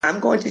I'm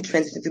going to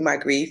transition through my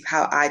grief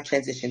how I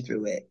transition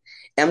through it.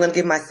 And I'm going to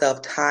give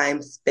myself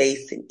time,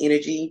 space, and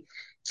energy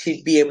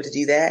to be able to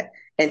do that.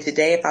 And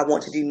today, if I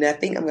want to do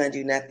nothing, I'm going to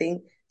do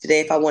nothing.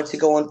 Today, if I want to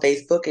go on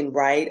Facebook and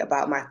write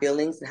about my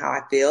feelings and how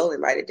I feel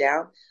and write it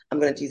down, I'm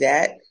going to do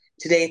that.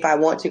 Today, if I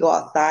want to go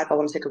outside, if I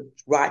want to take a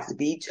ride to the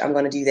beach, I'm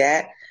going to do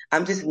that.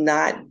 I'm just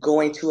not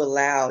going to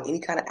allow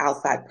any kind of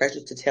outside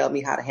pressures to tell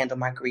me how to handle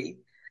my grief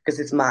because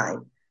it's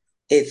mine.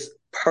 It's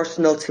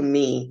personal to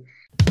me.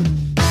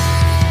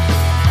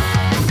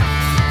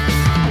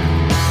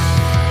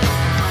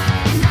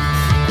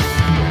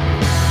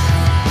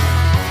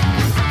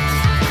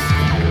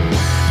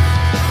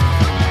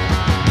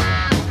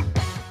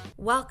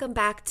 Welcome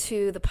back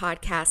to the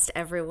podcast,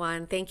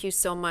 everyone. Thank you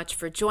so much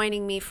for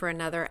joining me for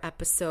another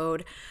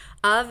episode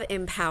of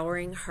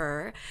Empowering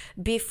Her.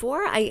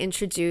 Before I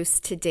introduce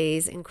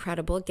today's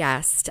incredible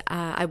guest,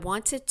 I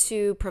wanted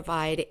to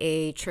provide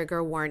a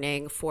trigger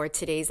warning for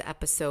today's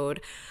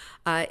episode.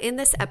 In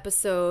this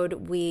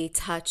episode, we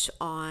touch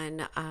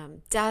on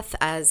death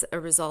as a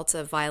result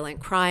of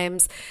violent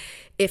crimes.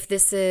 If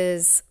this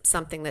is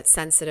something that's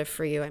sensitive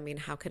for you, I mean,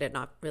 how could it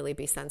not really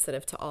be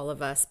sensitive to all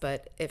of us?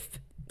 But if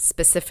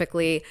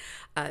specifically,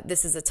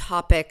 this is a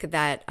topic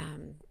that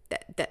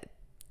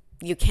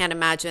you can't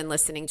imagine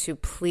listening to,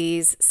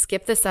 please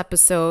skip this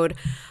episode.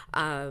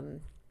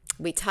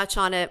 We touch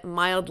on it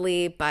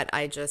mildly, but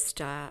I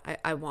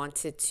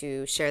wanted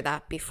to share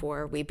that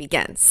before we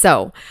begin.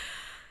 So,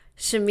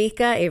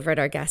 Shameika Averett,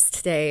 our guest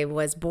today,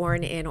 was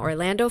born in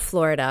Orlando,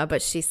 Florida,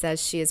 but she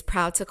says she is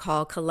proud to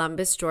call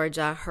Columbus,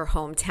 Georgia, her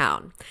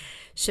hometown.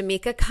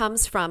 Shameika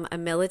comes from a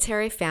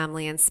military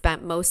family and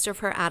spent most of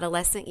her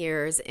adolescent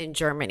years in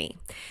Germany.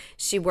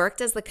 She worked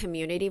as the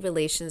community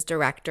relations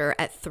director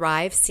at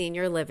Thrive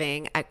Senior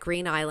Living at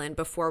Green Island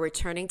before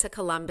returning to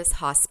Columbus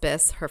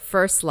Hospice, her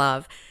first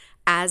love,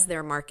 as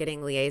their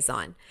marketing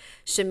liaison.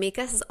 Shameika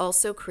has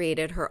also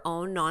created her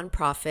own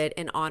nonprofit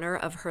in honor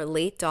of her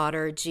late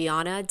daughter,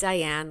 Gianna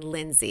Diane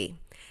Lindsay.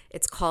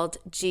 It's called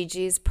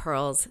Gigi's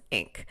Pearls,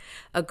 Inc.,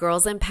 a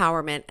girls'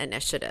 empowerment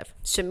initiative.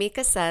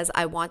 Shameika says,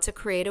 I want to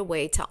create a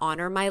way to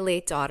honor my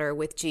late daughter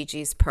with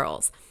Gigi's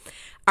Pearls.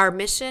 Our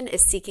mission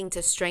is seeking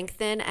to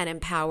strengthen and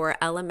empower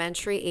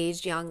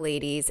elementary-aged young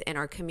ladies in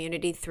our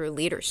community through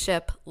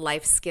leadership,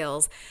 life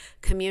skills,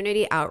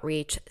 community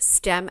outreach,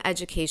 STEM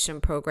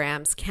education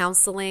programs,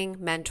 counseling,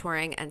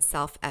 mentoring, and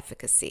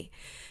self-efficacy.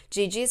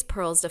 Gigi's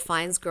Pearls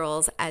defines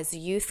girls as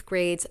youth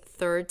grades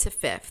 3rd to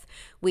 5th.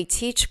 We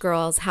teach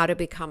girls how to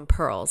become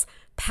pearls,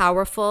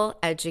 powerful,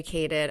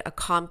 educated,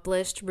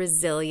 accomplished,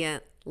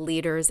 resilient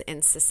leaders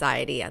in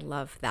society. I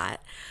love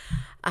that.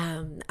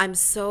 I'm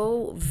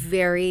so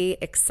very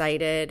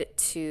excited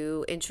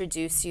to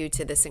introduce you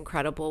to this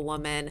incredible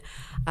woman.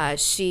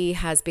 She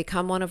has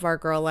become one of our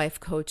Girl Life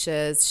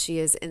coaches. She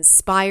is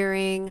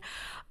inspiring,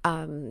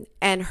 and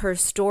her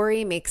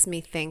story makes me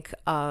think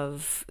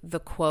of the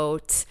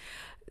quote,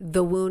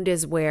 "The wound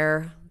is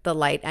where the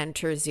light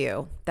enters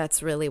you."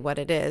 That's really what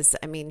it is.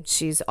 I mean,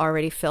 she's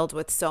already filled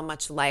with so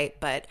much light,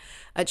 but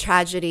a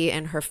tragedy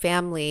in her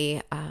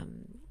family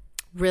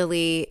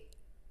really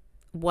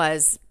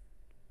was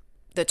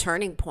the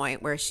turning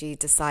point where she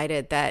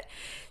decided that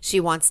she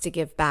wants to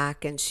give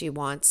back and she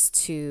wants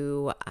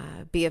to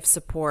be of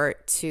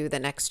support to the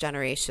next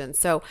generation.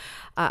 So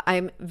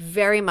I'm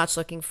very much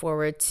looking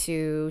forward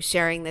to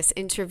sharing this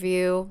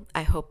interview.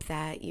 I hope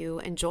that you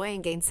enjoy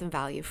and gain some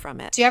value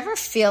from it. Do you ever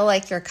feel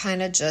like you're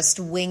kind of just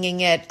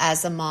winging it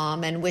as a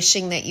mom and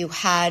wishing that you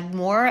had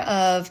more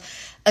of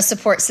a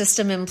support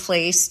system in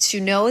place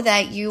to know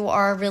that you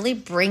are really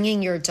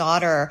bringing your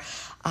daughter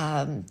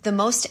the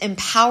most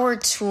empowered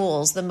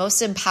tools, the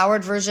most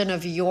empowered version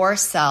of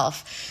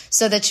yourself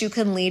so that you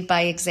can lead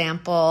by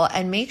example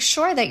and make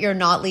sure that you're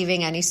not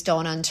leaving any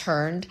stone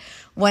unturned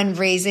when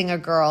raising a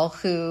girl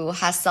who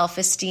has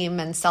self-esteem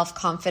and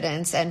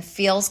self-confidence and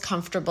feels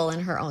comfortable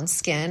in her own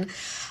skin?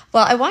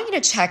 Well, I want you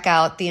to check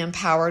out the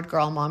Empowered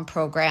Girl Mom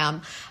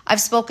program.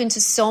 I've spoken to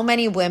so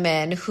many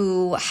women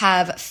who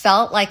have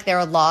felt like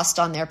they're lost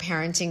on their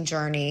parenting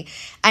journey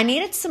and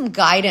needed some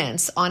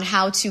guidance on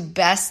how to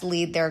best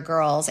lead their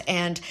girls.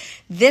 And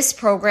this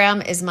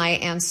program is my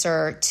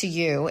answer to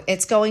you.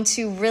 It's going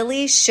to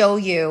really show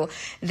you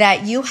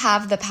that you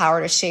have the power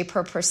to shape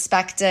her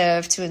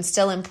perspective, to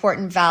instill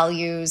important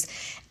values,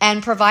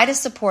 and provide a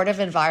supportive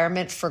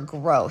environment for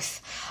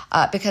growth.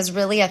 Because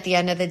really at the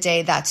end of the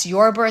day, that's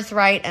your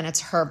birthright and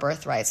it's her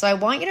birthright. So I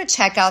want you to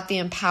check out the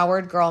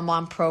Empowered Girl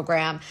Mom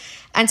program.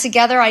 And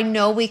together, I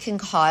know we can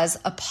cause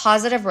a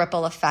positive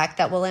ripple effect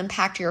that will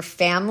impact your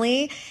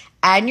family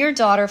and your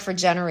daughter for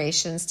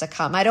generations to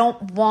come. I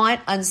don't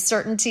want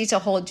uncertainty to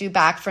hold you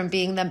back from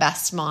being the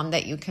best mom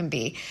that you can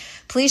be.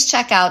 Please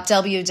check out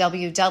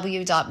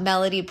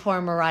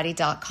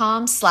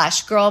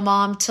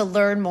www.melodypourmoradi.com/girlmom to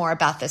learn more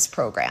about this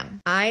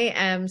program. I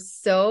am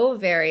so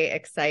very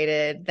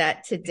excited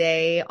that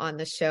today on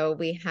the show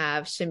we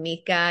have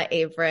Shameika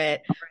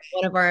Averett,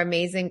 one of our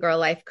amazing Girl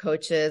Life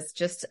coaches,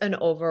 just an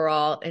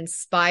overall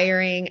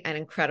inspiring and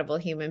incredible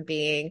human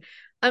being.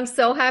 I'm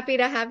so happy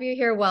to have you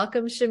here.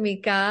 Welcome,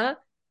 Shameika.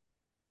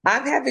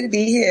 I'm happy to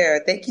be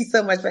here. Thank you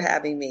so much for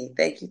having me.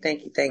 Thank you,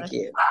 thank you, thank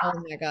you. Oh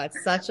my God,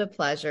 such a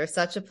pleasure,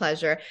 such a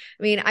pleasure.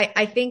 I mean,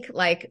 I think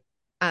like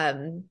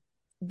um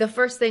the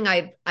first thing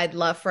I'd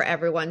love for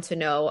everyone to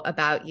know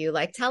about you,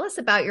 like tell us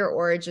about your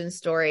origin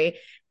story,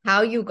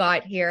 how you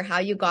got here, how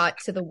you got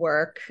to the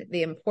work,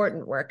 the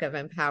important work of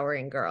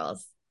empowering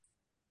girls.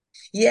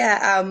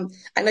 Yeah,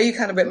 I know you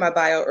kind of read my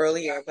bio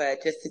earlier,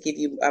 but just to give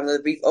you a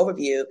brief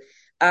overview,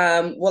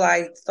 well,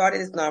 I started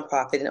this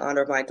nonprofit in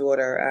honor of my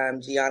daughter,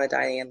 Gianna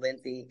Diane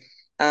Lindsay,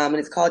 and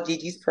it's called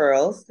Gigi's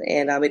Pearls,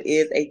 and it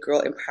is a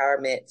girl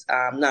empowerment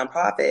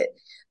nonprofit.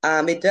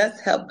 It does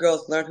help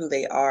girls learn who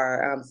they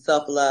are,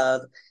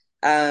 self-love,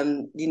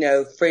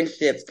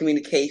 friendships,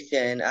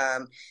 communication.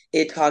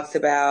 It talks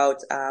about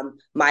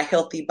my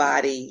healthy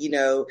body,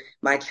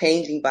 my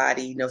changing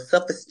body,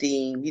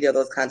 self-esteem,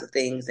 those kinds of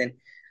things, and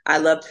I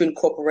love to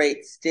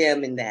incorporate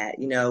STEM in that,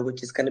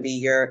 which is going to be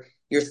your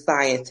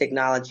science,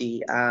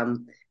 technology,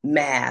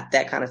 math,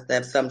 that kind of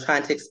stuff. So I'm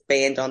trying to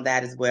expand on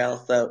that as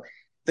well. So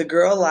the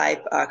Girl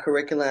Life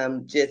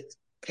curriculum just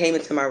came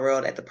into my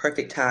world at the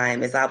perfect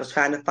time as I was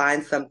trying to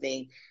find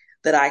something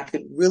that I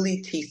could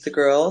really teach the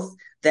girls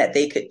that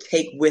they could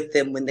take with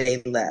them when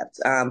they left.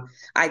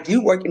 I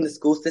do work in the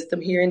school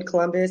system here in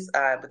Columbus,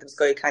 with the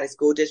Muscogee County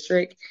School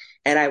District,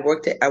 and I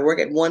work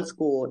at one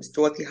school, it's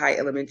Dorothy High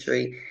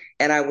Elementary,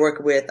 and I work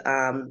with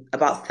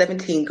about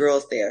 17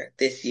 girls there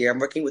this year. I'm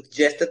working with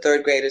just the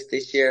third graders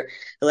this year.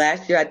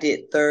 Last year I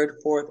did third,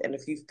 fourth, and a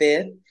few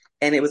fifth,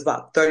 and it was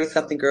about 30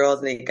 something girls,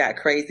 and it got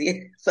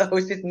crazy. So it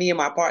was just me and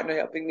my partner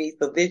helping me.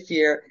 So this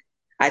year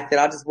I said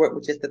I'll just work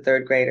with just the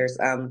third graders.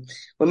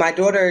 When my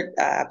daughter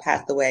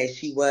passed away,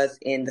 she was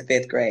in the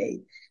fifth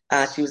grade.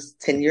 She was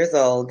 10 years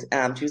old.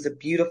 She was a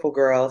beautiful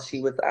girl.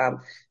 She was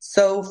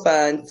so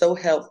fun, so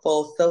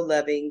helpful, so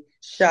loving,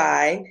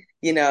 shy,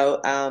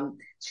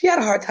 she had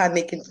a hard time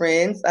making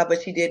friends, but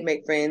she did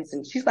make friends.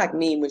 And she's like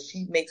me. When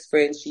she makes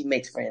friends, she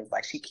makes friends.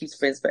 Like she keeps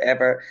friends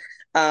forever.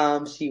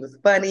 She was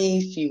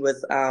funny. She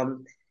was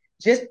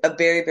just a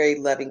very, very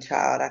loving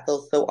child. I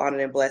feel so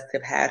honored and blessed to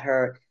have had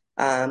her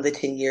the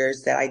 10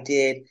 years that I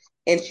did.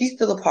 And she's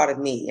still a part of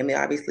me. I mean,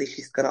 obviously,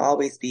 she's going to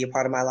always be a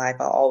part of my life.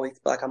 I always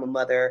feel like I'm a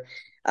mother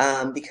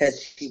because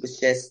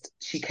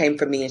she came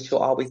from me and she'll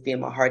always be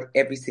in my heart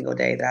every single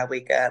day that I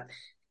wake up.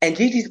 And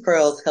Gigi's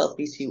Pearls helps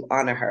me to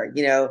honor her,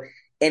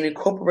 and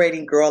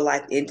incorporating girl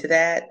life into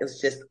that. It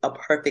was just a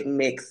perfect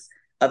mix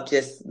of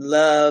just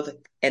love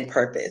and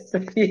purpose.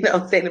 You know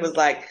what I'm saying? It was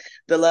like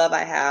the love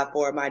I have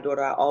for my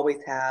daughter, I always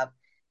have,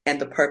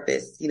 and the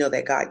purpose,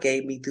 that God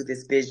gave me through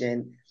this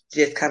vision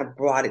just kind of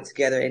brought it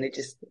together and it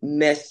just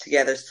meshed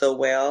together so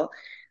well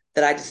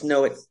that I just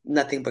know it's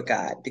nothing but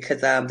God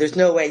because there's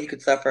no way you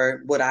could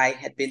suffer what I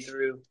had been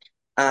through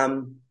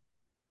um,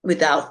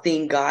 without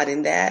seeing God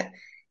in that.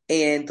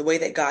 And the way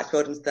that God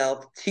showed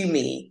himself to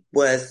me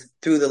was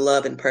through the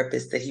love and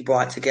purpose that he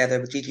brought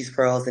together with Gigi's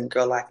Pearls and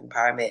Girl Life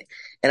Empowerment.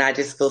 And I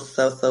just feel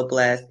so, so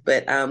blessed.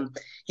 But,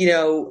 you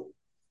know,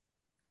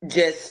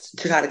 just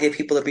to kind of give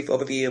people a brief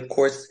overview, of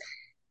course,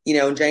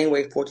 in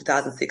January 4th,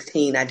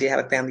 2016, I did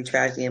have a family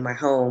tragedy in my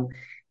home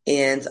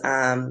and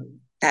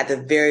had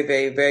the very,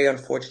 very, very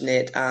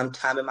unfortunate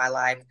time in my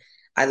life.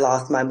 I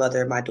lost my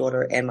mother, my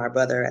daughter, and my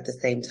brother at the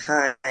same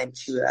time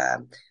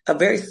to a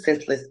very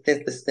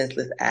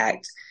senseless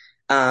act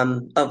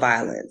of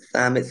violence.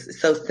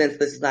 It's so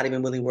senseless, it's not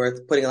even really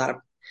worth putting a lot of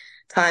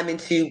time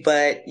into,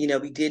 but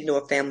we did know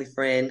a family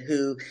friend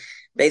who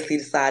basically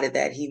decided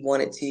that he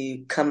wanted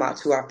to come out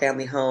to our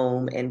family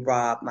home and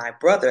rob my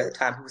brother at the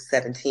time, who was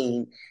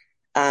 17.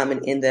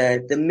 And in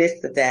the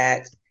midst of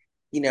that,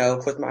 of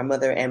course, my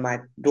mother and my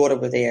daughter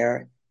were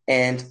there,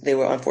 and they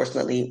were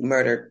unfortunately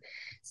murdered.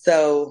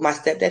 So my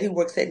stepdad, who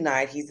works at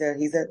night, he's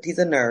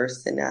a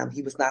nurse, and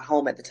he was not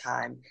home at the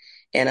time,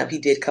 and he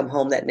did come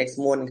home that next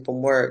morning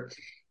from work.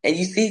 And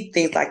you see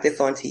things like this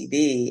on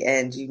TV,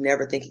 and you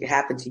never think it could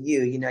happen to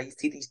you. You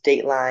see these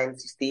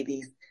datelines, you see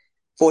these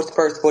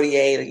first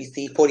 48, or you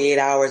see 48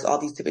 hours, all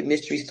these different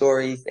mystery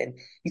stories, and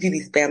you see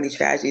these family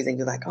tragedies, and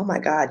you're like, oh my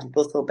God, you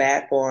feel so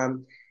bad for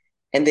them.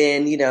 And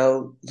then,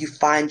 you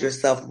find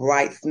yourself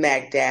right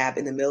smack dab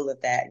in the middle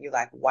of that. And you're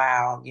like,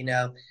 wow.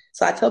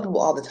 So I tell people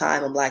all the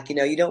time, I'm like,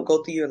 you don't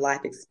go through your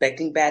life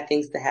expecting bad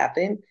things to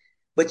happen,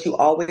 but you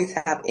always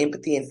have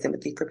empathy and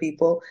sympathy for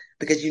people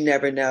because you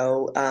never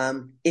know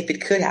if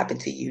it could happen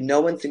to you.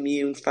 No one's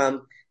immune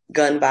from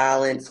gun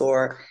violence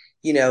or,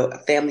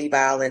 family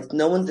violence.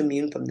 No one's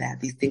immune from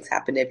that. These things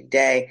happen every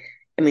day.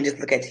 I mean, just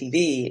look at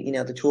TV,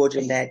 the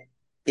children that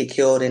get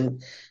killed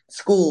in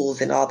schools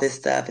and all this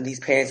stuff and these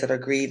parents that are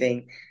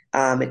grieving.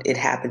 It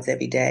happens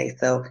every day.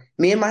 So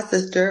me and my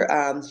sister,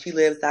 she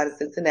lives out of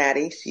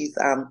Cincinnati. She's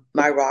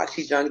my rock.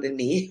 She's younger than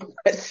me,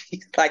 but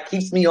she's like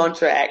keeps me on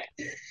track.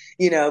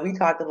 We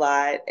talk a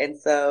lot. And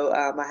so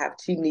I have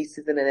two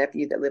nieces and a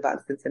nephew that live out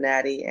in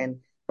Cincinnati, and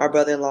my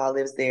brother-in-law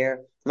lives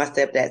there. My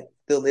stepdad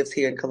still lives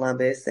here in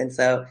Columbus. And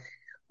so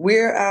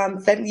we're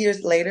 7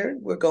 years later,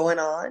 we're going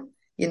on,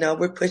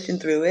 we're pushing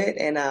through it.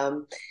 And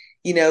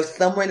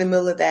somewhere in the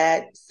middle of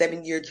that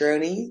 7 year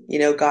journey,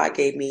 God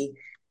gave me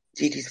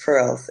Gigi's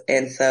pearls.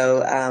 And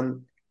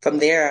so from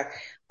there,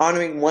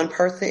 honoring one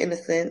person in a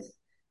sense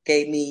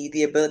gave me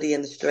the ability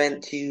and the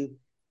strength to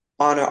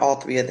honor all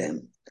three of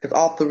them. Because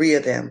all three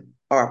of them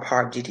are a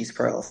part of Gigi's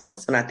pearls.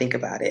 When I think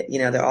about it,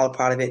 they're all a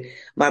part of it.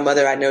 My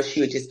mother, I know she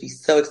would just be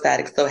so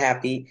ecstatic, so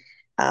happy.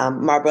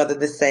 My brother,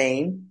 the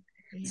same.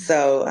 Yeah.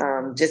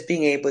 So just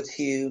being able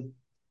to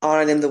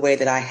honor them the way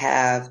that I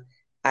have,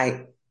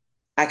 I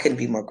I couldn't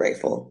be more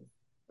grateful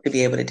to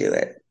be able to do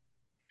it.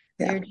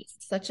 Yeah. You're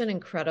just such an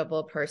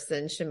incredible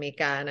person,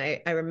 Shameika. And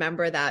I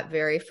remember that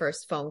very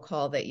first phone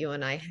call that you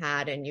and I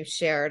had, and you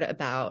shared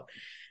about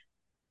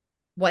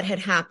what had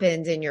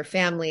happened in your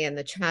family and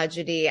the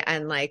tragedy.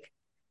 And I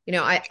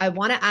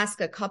want to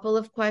ask a couple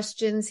of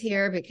questions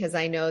here because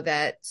I know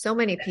that so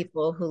many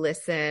people who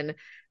listen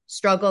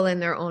struggle in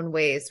their own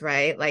ways,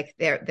 right? Like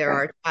there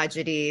are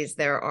tragedies,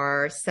 there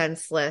are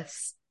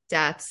senseless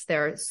deaths,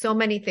 there are so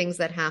many things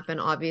that happen,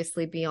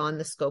 obviously beyond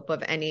the scope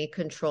of any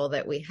control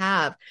that we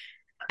have.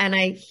 And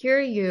I hear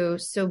you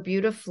so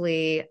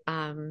beautifully,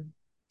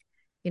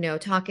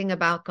 talking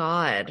about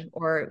God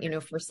or,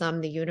 for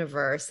some, the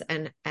universe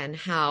and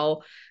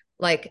how,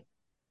 like,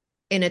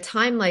 in a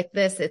time like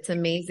this, it's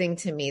amazing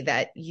to me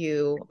that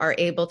you are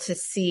able to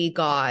see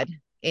God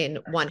in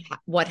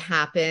what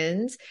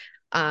happened.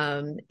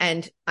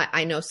 And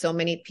I know so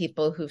many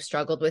people who've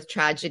struggled with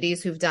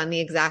tragedies who've done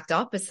the exact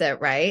opposite,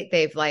 right?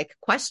 They've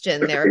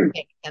questioned their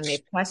faith and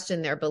they've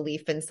questioned their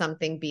belief in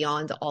something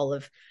beyond all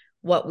of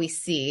what we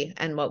see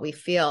and what we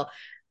feel.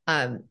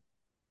 Um,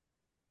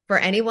 for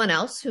anyone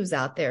else who's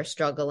out there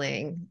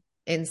struggling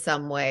in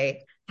some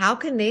way, how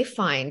can they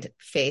find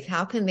faith?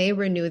 How can they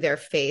renew their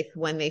faith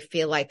when they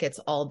feel like it's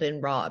all been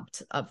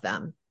robbed of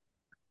them?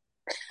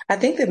 I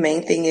think the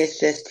main thing is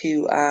just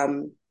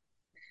to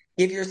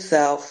give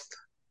yourself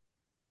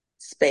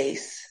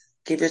space,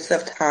 give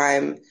yourself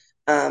time,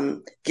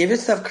 give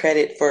yourself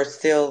credit for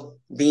still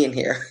being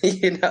here,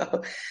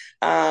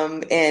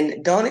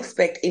 and don't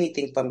expect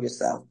anything from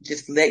yourself.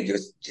 Just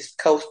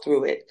coast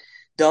through it.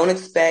 Don't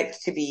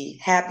expect to be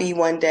happy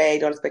one day.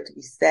 Don't expect to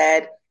be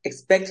sad.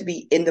 Expect to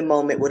be in the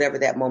moment, whatever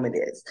that moment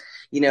is.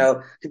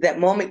 'Cause that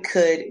moment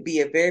could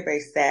be a very, very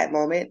sad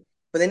moment,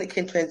 but then it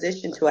can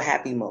transition to a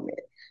happy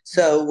moment.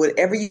 So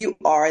whatever you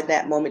are in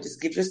that moment,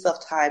 just give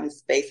yourself time and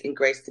space and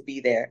grace to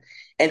be there.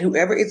 And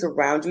whoever is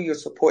around you, your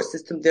support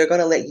system, they're going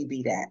to let you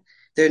be that.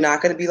 They're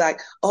not going to be like,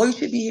 oh, you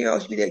should be here, oh,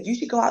 you should be there. You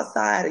should go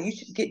outside or you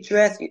should get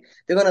dressed.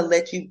 They're going to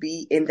let you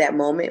be in that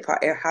moment for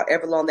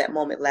however long that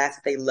moment lasts.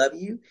 If they love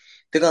you,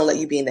 they're going to let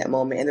you be in that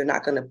moment and they're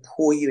not going to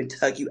pull you and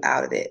tug you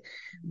out of it.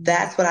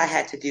 That's what I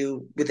had to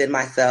do within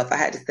myself. I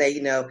had to say,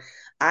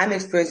 I'm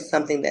experiencing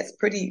something that's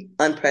pretty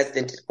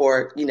unprecedented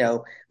for,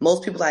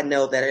 most people I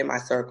know that are in my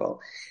circle.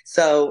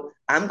 So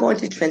I'm going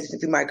to transition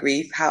through my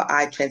grief, how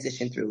I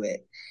transition through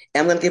it.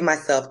 And I'm going to give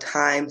myself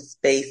time,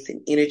 space,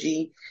 and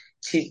energy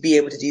to be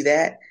able to do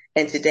that.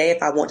 And today,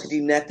 if I want to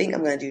do nothing,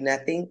 I'm going to do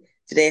nothing.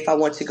 Today, if I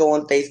want to go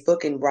on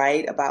Facebook and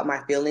write about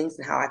my feelings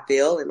and how I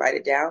feel and write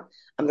it down,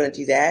 I'm going to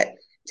do that.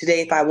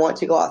 Today, if I want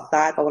to go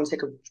outside, if I want to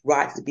take a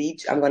ride to the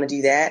beach, I'm going to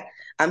do that.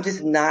 I'm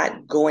just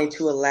not going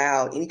to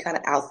allow any kind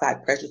of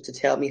outside pressures to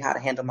tell me how to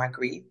handle my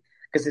grief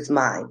because it's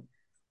mine.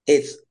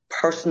 It's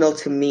personal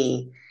to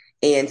me.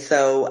 And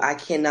so I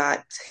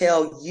cannot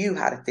tell you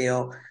how to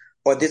feel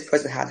or this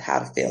person how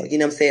to feel. You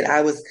know what I'm saying?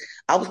 I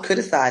was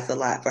criticized a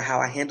lot for how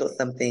I handled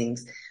some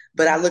things,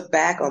 but I look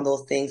back on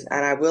those things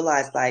and I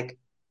realized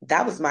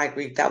that was my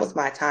grief. That was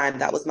my time.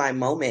 That was my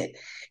moment.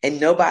 And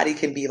nobody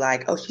can be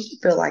like, oh, she should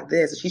feel like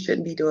this. Or she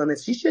shouldn't be doing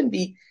this. She shouldn't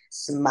be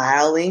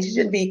smiling. She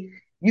shouldn't be,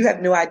 you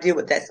have no idea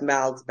what that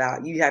smile is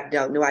about. You have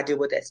no idea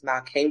what that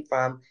smile came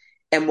from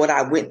and what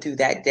I went through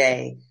that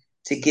day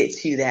to get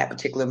to that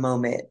particular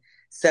moment.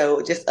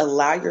 So just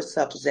allow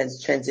yourself to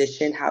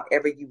transition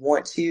however you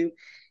want to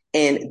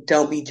and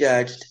don't be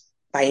judged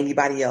by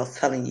anybody else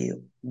telling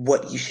you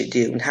what you should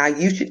do and how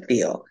you should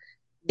feel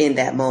in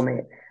that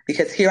moment.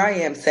 Because here I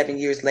am 7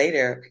 years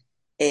later,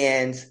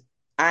 and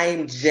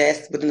I'm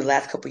just within the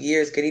last couple of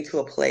years getting to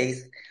a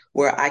place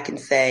where I can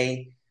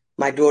say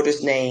my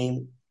daughter's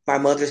name, my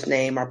mother's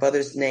name, my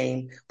brother's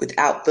name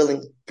without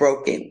feeling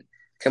broken,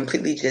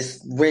 completely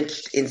just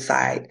wrenched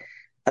inside.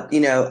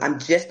 I'm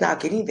just now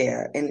getting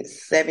there, and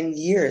it's 7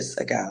 years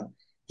ago,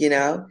 you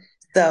know?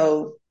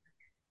 So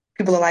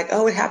people are like,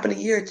 oh, it happened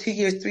a year, 2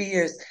 years, 3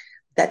 years.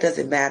 That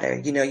doesn't matter.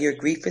 Your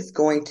grief is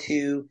going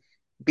to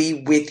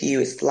be with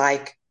you. It's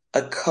like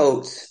a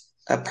coat,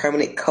 a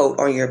permanent coat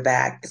on your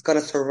back. It's going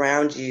to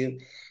surround you.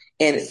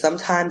 And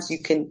sometimes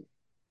you can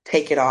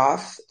take it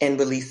off and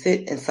release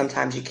it, and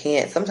sometimes you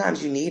can't.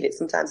 Sometimes you need it.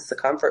 Sometimes it's a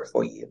comfort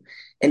for you.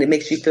 And it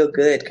makes you feel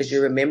good because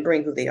you're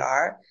remembering who they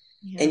are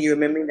and you're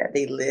remembering that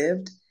they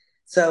lived.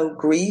 So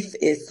grief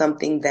is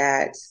something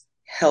that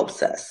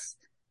helps us.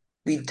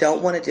 We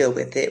don't want to deal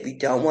with it. We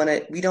don't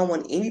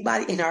want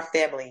anybody in our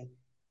family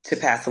to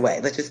pass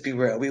away. Let's just be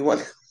real. We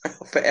want them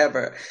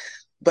forever.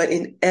 But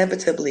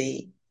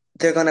inevitably,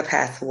 they're going to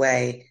pass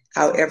away.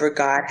 However,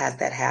 God has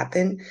that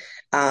happen.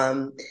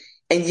 And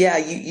yeah,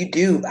 you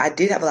do. I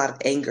did have a lot of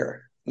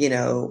anger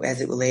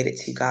as it related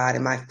to God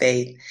and my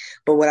faith.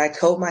 But what I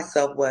told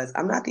myself was,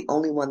 I'm not the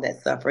only one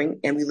that's suffering,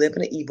 and we live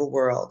in an evil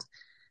world.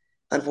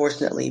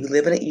 Unfortunately, we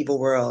live in an evil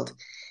world.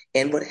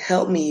 And what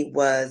helped me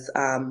was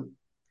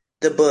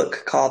the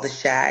book called The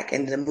Shack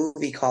and the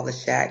movie called The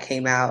Shack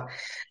came out.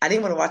 I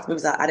didn't want to watch the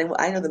movies.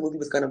 I know the movie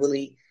was going to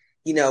really,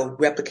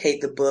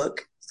 replicate the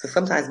book. So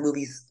sometimes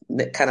movies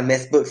kind of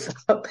mess books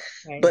up,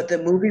 Right. but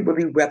the movie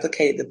really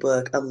replicated the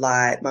book a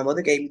lot. My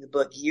mother gave me the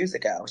book years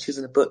ago. She was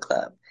in a book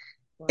club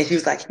and she Wow.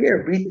 was like,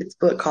 here, read this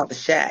book called The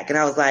Shack. And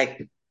I was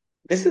like,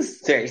 this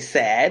is very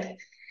sad.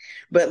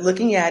 But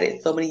looking at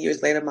it so many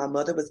years later, my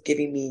mother was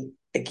giving me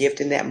a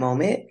gift in that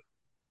moment.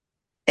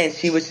 And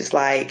she was just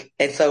like,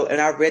 and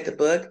I read the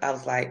book, I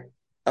was like,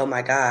 oh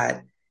my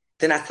God.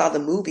 Then I saw the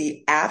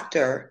movie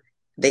after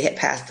they had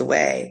passed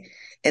away.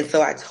 And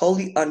so I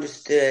totally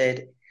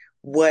understood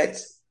what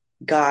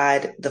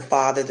God, the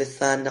Father, the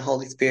Son, the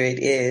Holy Spirit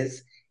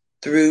is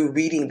through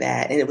reading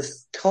that. And it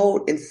was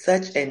told in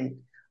such a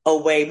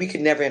way we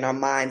could never in our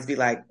minds be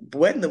like,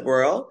 what in the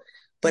world?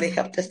 But it Mhm.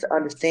 helped us to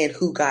understand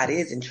who God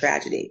is in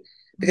tragedy.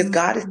 Because Mhm.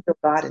 God is still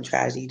God in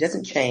tragedy. He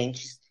doesn't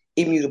change. He's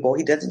immutable.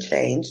 He doesn't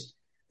change.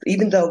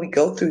 Even though we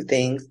go through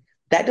things,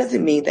 that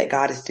doesn't mean that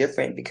God is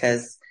different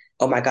because,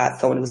 oh my God,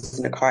 someone was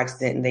in a car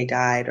accident and they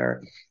died,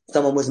 or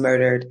someone was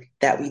murdered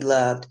that we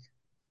loved.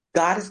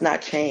 God has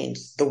not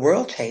changed. The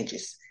world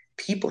changes.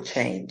 People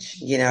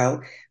change,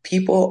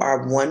 People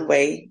are one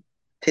way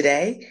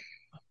today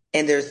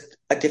and there's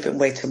a different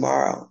way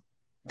tomorrow.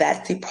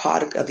 That's the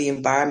product of the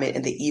environment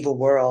and the evil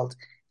world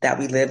that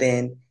we live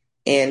in.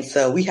 And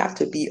so we have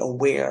to be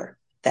aware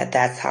that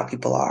that's how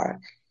people are.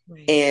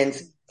 Right. And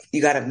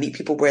you got to meet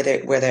people where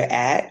they're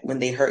at when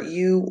they hurt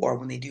you or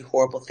when they do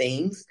horrible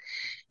things.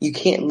 You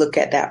can't look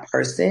at that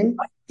person.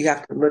 You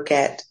have to look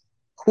at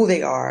who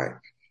they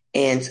are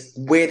and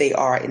where they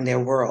are in their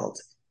world.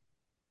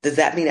 Does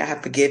that mean I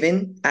have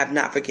forgiven? I have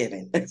not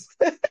forgiven.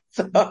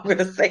 So I'm going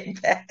to say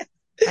that.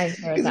 I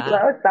hear Because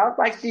that. it sounds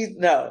like she's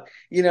no.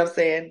 You know what I'm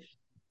saying?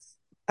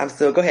 I'm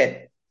still, go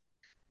ahead.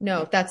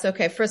 No, that's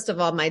okay. First of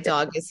all, my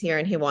dog is here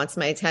and he wants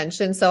my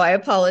attention, so I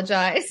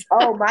apologize.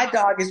 Oh, my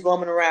dog is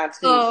roaming around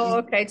too. Oh, She's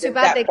okay. Too just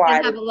bad got they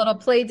can't have quiet. a little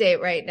play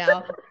date right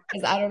now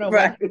because I don't know what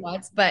Right. he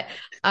wants. But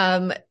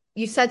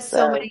you said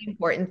so So, many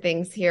important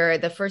things here.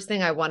 The first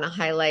thing I want to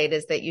highlight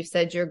is that you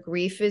said your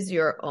grief is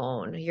your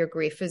own. Your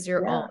grief is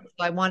your own. yeah.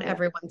 So I want Yeah.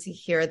 everyone to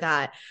hear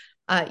that.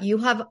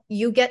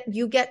 You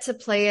get to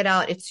play it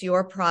out. It's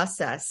your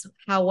process,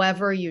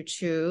 however you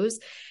choose.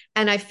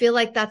 And I feel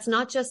like that's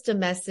not just a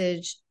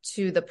message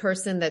to the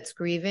person that's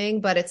grieving,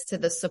 but it's to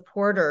the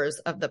supporters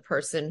of the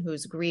person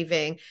who's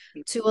grieving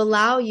to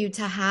allow you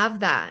to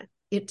have that,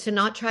 to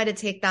not try to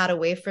take that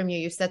away from you.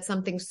 You said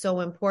something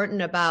so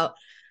important about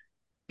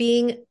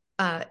being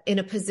in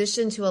a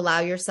position to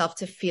allow yourself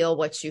to feel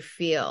what you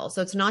feel.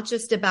 So it's not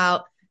just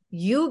about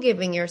you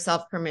giving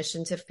yourself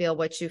permission to feel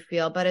what you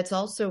feel, but it's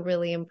also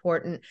really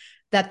important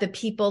that the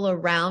people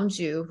around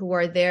you who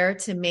are there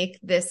to make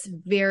this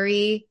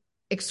very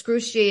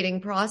excruciating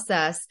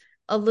process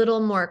a little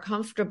more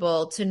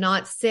comfortable, to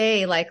not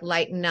say like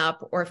lighten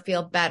up or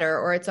feel better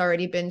or it's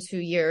already been 2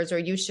 years or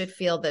you should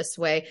feel this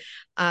way,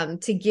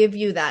 to give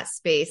you that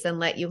space and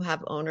let you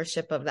have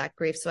ownership of that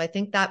grief. So I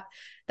think that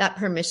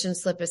permission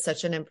slip is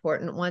such an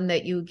important one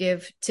that you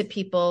give to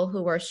people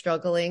who are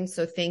struggling.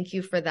 So thank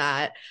you for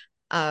that.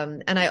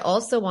 And I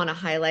also want to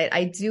highlight,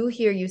 I do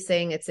hear you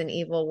saying it's an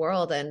evil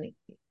world. And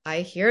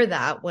I hear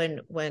that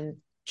when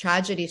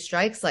tragedy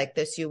strikes like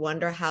this, you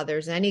wonder how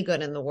there's any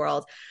good in the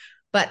world.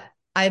 But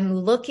I'm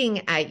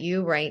looking at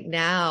you right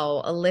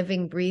now, a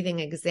living, breathing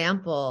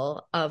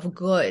example of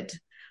good,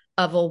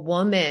 of a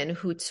woman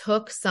who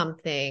took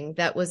something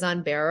that was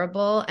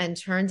unbearable and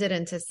turned it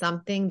into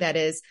something that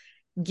is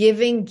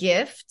giving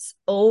gifts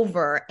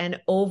over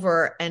and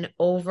over and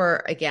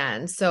over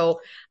again. So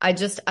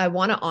I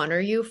want to honor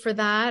you for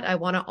that. I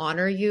want to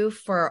honor you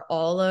for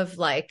all of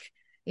like,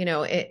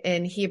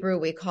 in Hebrew,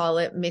 we call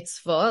it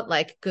mitzvot,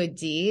 like good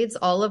deeds,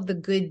 all of the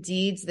good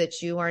deeds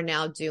that you are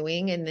now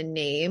doing in the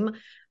name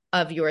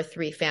of your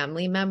three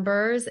family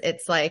members.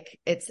 It's like,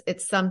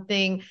 it's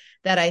something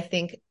that I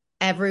think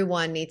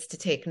everyone needs to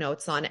take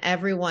notes on.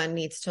 Everyone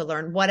needs to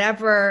learn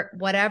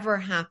whatever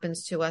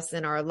happens to us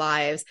in our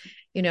lives.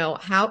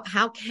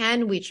 How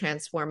can we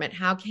transform it?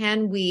 How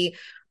can we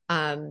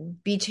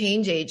be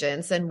change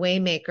agents and way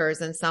makers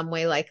in some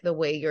way, like the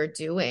way you're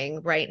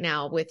doing right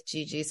now with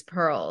Gigi's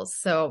Pearls?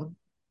 So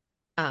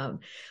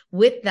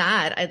with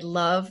that, I'd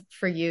love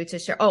for you to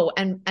share. Oh,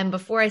 and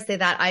before I say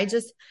that,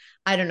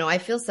 I don't know, I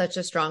feel such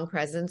a strong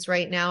presence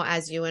right now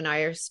as you and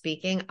I are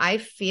speaking. I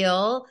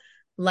feel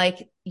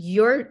like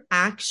you're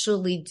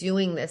actually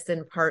doing this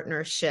in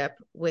partnership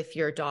with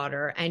your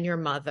daughter and your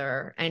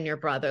mother and your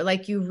brother.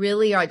 Like you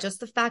really are. Just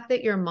the fact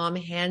that your mom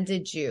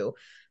handed you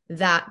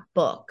that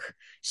book,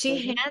 she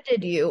Mhm.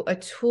 handed you a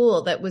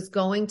tool that was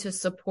going to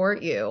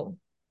support you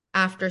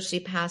after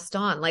she passed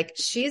on. Like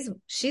she's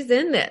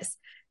in this.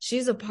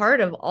 she's a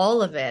part of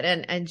all of it.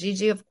 And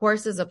Gigi, of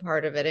course, is a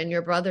part of it, and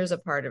your brother's a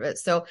part of it.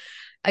 So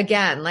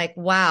again, like,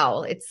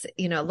 wow, it's,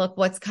 look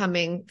what's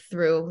coming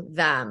through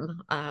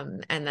them.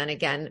 And then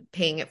again,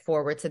 paying it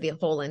forward to the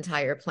whole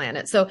entire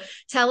planet. So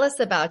tell us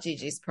about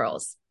Gigi's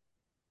Pearls.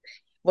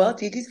 Well,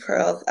 Gigi's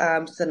Pearls,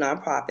 is a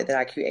nonprofit that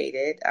I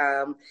created,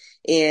 and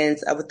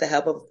with the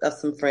help of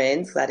some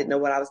friends. I didn't know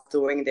what I was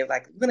doing, and they were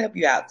like, "We're gonna help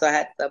you out." So I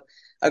had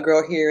a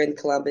girl here in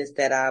Columbus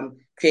that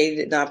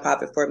created a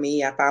nonprofit for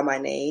me. I found my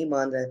name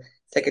on the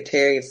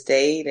Secretary of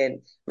State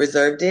and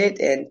reserved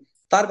it, and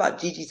thought about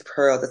Gigi's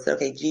Pearls. I said,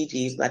 "Okay,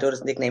 Gigi's my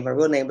daughter's nickname. Her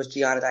real name was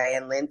Gianna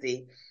Diane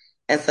Lindsay."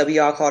 And so we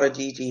all called her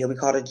Gigi, or we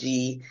called her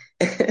G.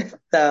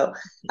 So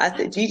I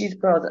said, Gigi's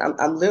Pearls.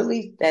 I'm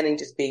literally standing,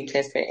 just being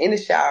transparent in the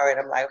shower, and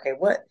I'm like, okay,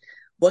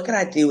 what can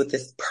I do with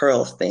this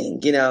pearls thing?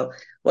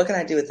 What can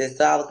I do with this?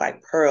 So I was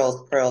like,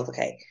 pearls, pearls.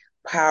 Okay,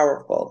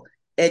 powerful,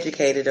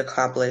 educated,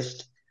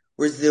 accomplished,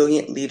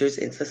 resilient leaders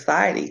in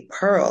society.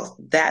 Pearls.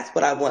 That's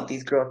what I want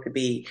these girls to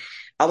be.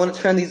 I want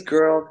to turn these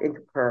girls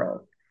into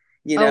pearls.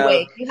 You Oh, know,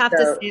 wait, you have to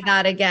so say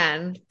that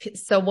again.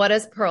 So what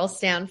does Pearl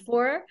stand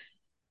for?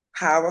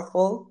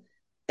 powerful,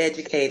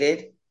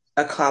 educated,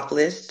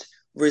 accomplished,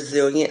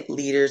 resilient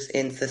leaders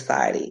in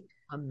society.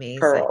 Amazing.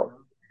 Pearl,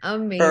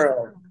 Amazing.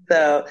 pearl. Yeah.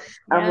 So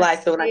I'm Yeah.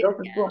 like, so when I Say it go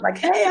to school, I'm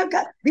again. like, hey, I've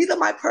got these are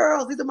my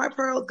pearls. These are my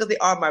pearls because they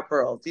are my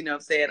pearls. You know what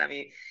I'm saying? I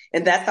mean,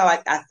 and that's how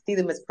I see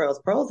them as pearls.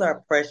 Pearls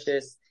are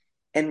precious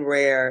and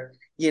rare.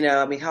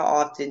 I mean, how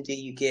often do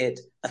you get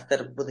a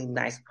set of really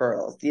nice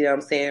pearls? You know what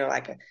I'm saying? Or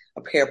like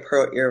a pair of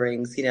pearl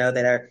earrings,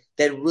 that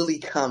really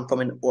come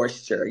from an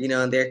oyster,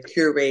 and they're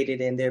curated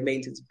and they're made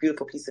into this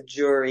beautiful piece of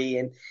jewelry.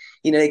 And,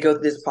 they go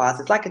through this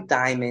process like a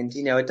diamond.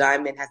 A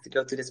diamond has to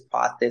go through this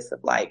process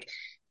of like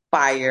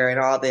fire and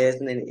all this,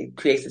 and then it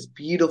creates this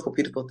beautiful,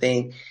 beautiful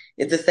thing.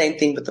 It's the same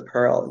thing with the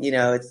pearl.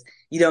 It's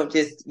you don't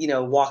just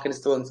walk in the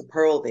store and it's a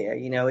pearl there.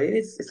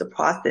 It's a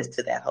process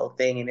to that whole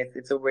thing, and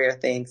it's a rare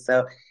thing.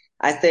 So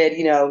I said,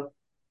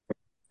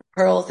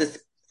 pearls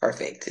is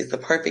perfect. It's the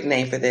perfect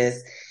name for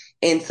this.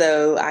 And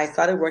so I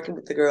started working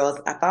with the girls.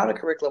 I found a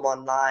curriculum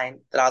online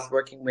that I was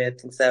working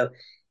with, and so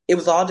it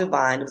was all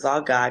divine. It was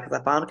all God because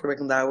I found a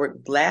curriculum that I worked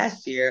with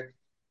last year.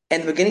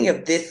 And the beginning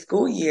of this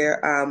school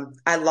year,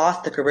 I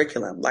lost the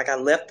curriculum. Like I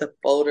left the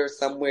folder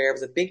somewhere. It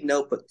was a big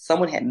notebook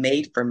someone had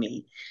made for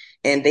me,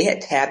 and they had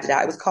tabbed it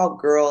out. It was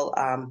called Girl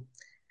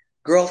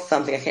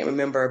something. I can't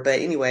remember, but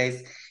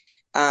anyways,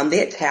 they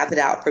had tabbed it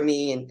out for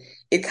me, and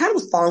it kind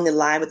of was falling in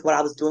line with what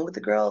I was doing with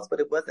the girls, but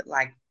it wasn't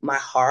like my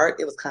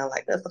heart. It was kind of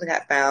like that's something I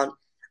found.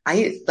 I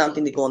needed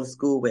something to go on to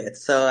school with,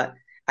 so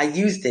I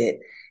used it.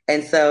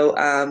 And so,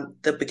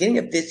 the beginning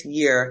of this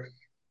year,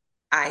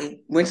 I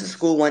went to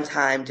school one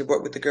time to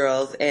work with the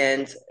girls,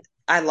 and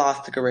I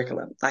lost the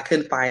curriculum. I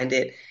couldn't find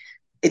it.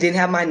 It didn't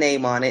have my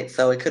name on it,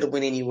 so it could have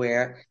went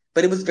anywhere.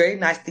 But it was very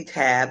nicely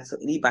tabbed, so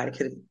anybody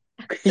could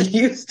have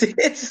used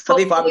it. Some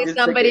people probably Hopefully just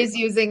took it somebody's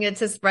using it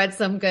to spread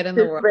some good in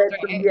the to world,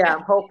 spread some. right? Yeah,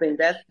 I'm hoping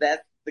that's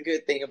the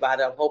good thing about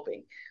it. I'm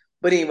hoping.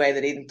 But anyway,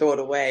 they didn't throw it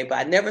away. But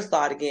I never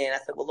saw it again. I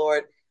said, well,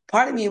 Lord,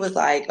 part of me was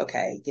like,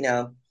 okay,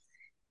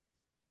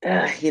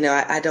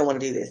 I don't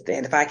want to do this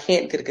then. If I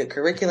can't get a good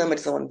curriculum, I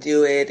just don't want to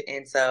do it.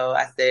 And so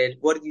I said,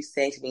 what are you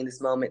saying to me in this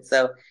moment?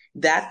 So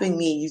that's when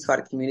me and you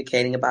started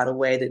communicating about a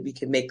way that we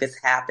could make this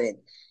happen.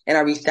 And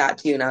I reached out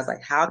to you and I was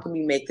like, how can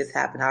we make this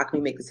happen? How can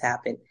we make this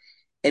happen?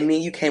 And me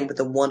and you came with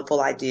a wonderful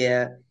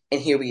idea.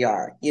 And here we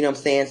are. You know what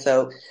I'm saying?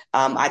 So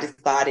I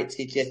decided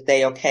to just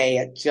say, okay,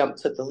 I took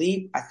the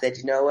leap. I said,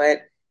 you know what?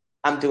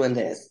 I'm doing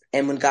this.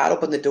 And when God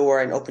opened the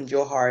door and opened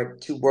your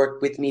heart to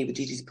work with me with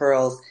Gigi's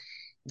Pearls,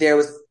 there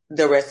was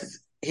the rest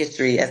is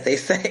history, as they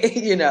say.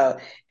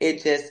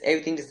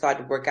 Everything just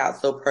started to work out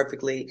so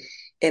perfectly.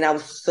 And I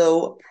was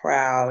so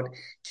proud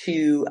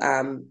to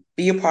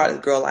be a part of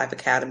the Girl Life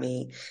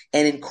Academy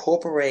and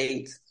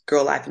incorporate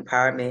girl life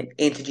empowerment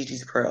into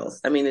Gigi's Pearls.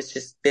 I mean, it's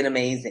just been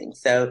amazing.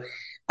 So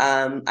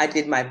I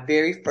did my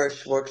very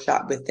first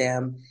workshop with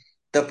them.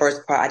 The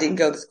first part, I didn't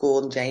go to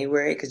school in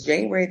January because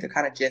January they're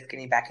kind of just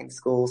getting back into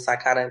school. So I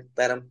kind of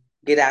let them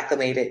get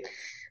acclimated.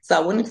 So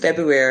I went in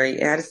February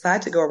and I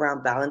decided to go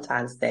around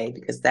Valentine's Day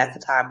because that's the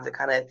time they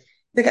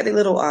got the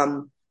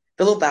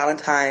little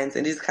Valentines,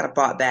 and it just kind of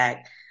brought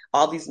back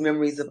all these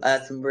memories of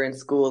us when we're in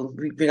school.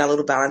 We bring our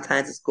little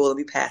Valentines to school and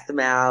we pass them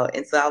out.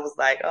 And so I was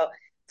like, oh,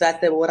 so I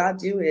said, well, what I'll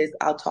do is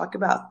I'll talk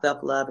about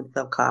self-love and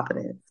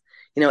self-confidence.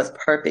 It's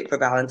perfect for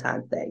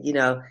Valentine's Day.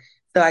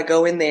 So I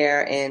go in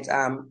there and,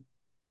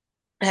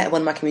 I had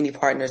one of my community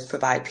partners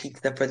provide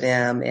pizza for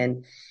them.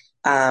 And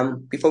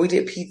before we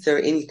did pizza or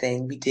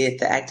anything, we did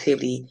the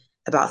activity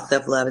about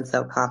self-love and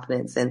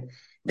self-confidence. And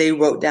they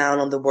wrote down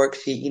on the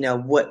worksheet,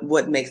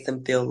 what makes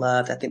them feel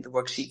loved. I think the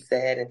worksheet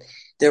said, and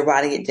they're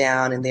writing it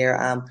down and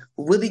they're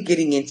really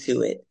getting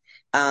into it.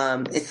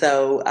 And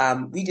so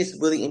we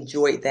just really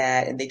enjoyed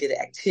that. And they did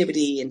an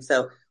activity. And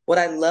so what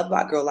I love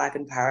about Girl Life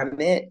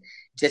Empowerment,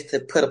 just to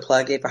put a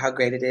plug in for how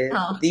great it is,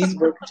 Oh. these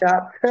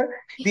workshops,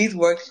 these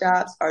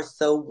workshops are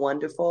so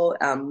wonderful.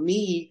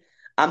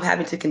 I'm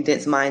having to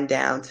condense mine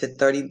down to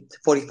 30 to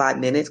 45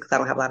 minutes because I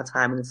don't have a lot of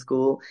time in the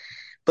school.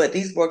 But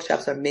these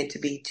workshops are meant to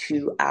be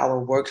 2 hour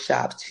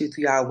workshops,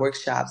 3 hour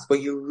workshops where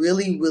you're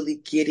really, really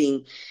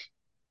getting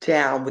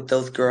down with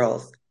those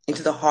girls,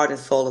 into the heart and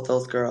soul of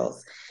those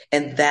girls.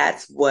 And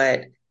that's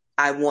what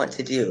I want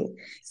to do.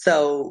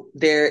 So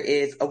there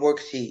is a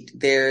worksheet,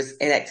 there's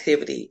an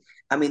activity.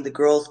 I mean, the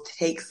girls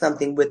take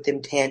something with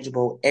them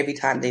tangible every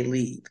time they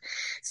leave.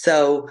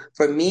 So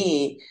for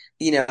me,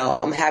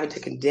 I'm having to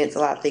condense a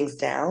lot of things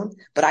down,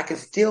 but I can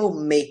still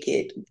make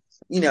it,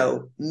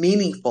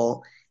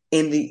 meaningful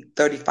in the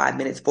 35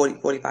 minutes,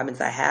 45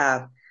 minutes I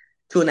have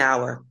to an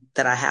hour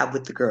that I have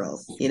with the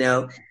girls.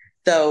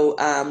 So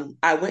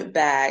I went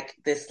back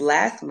this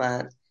last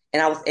month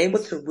and I was able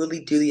to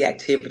really do the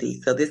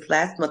activity. So this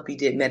last month we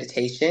did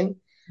meditation,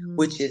 Mm,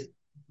 which is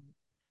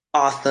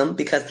awesome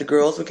because the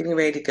girls were getting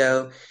ready to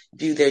go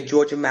do their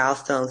Georgia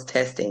milestones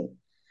testing.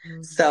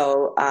 mm,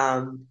 So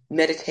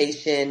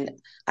meditation,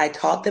 I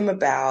taught them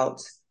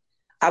about,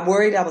 I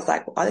worried, I was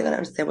like, well, are they going to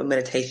understand what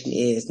meditation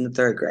is in the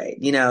third grade?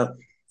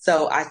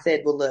 So I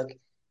said, well, look,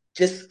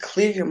 just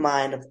clear your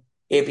mind of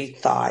every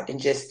thought and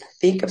just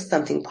think of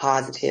something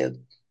positive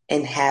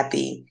and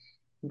happy.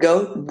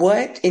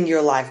 What in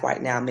your life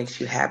right now makes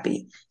you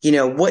happy?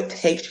 What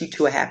takes you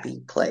to a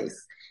happy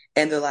place?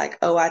 And they're like,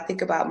 oh, I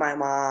think about my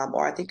mom,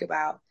 or I think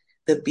about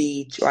the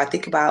beach, or I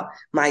think about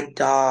my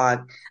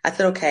dog. I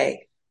said,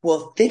 okay,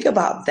 well, think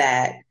about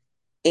that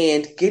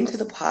and get into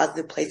the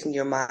positive place in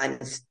your mind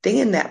and stay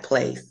in that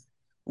place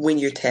when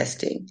you're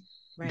testing.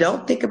 right.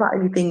 Don't think about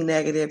anything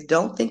negative.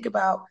 Don't think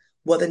about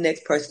what the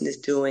next person is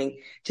doing.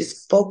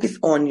 Just focus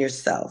on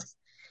yourself.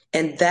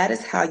 And that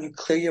is how you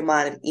clear your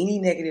mind of any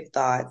negative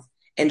thoughts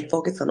and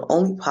focus on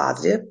only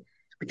positive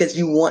because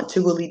you want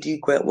to really do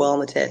great well on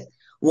the test.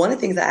 One of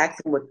the things I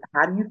asked them was,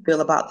 how do you feel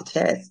about the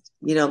test?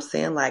 You know what I'm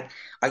saying? Like,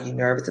 are you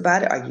nervous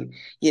about it? Are you,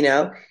 you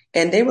know?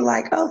 And they were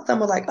like, oh, some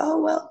were like,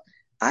 oh, well,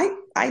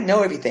 I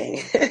know everything.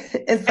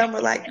 And some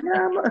were like,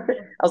 no,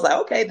 I was like,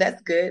 okay,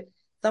 that's good.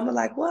 Some were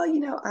like, well,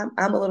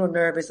 I'm a little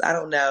nervous. I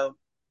don't know.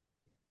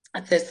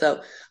 I said,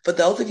 so for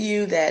those of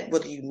you that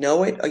whether you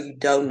know it or you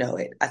don't know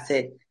it, I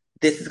said,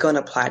 this is going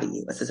to apply to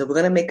you. I said, so we're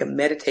going to make a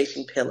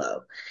meditation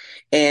pillow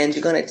and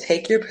you're going to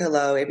take your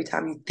pillow every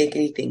time you think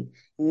anything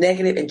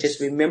negative and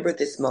just remember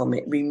this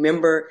moment.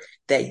 Remember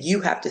that you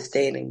have to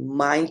stay in a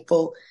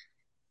mindful,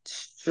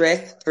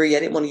 stress-free, I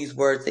didn't want to use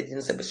words that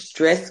didn't say, but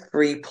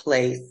stress-free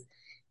place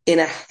in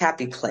a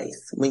happy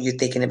place when you're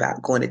thinking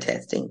about going to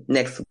testing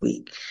next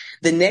week.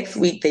 The next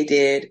week they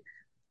did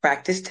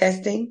practice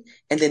testing,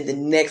 and then the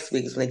next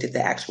week is when they did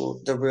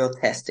the real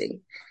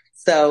testing.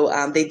 So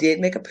they did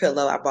make a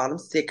pillow. I brought them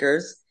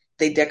stickers.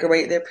 They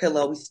decorated their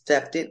pillow. We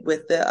stuffed it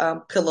with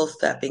the pillow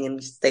stuffing, and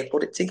we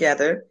stapled it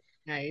together.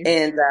 Nice.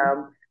 And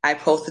I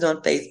posted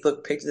on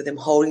Facebook pictures of them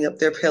holding up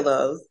their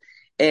pillows.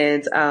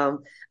 And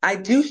I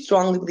do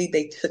strongly believe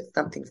they took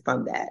something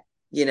from that,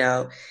 you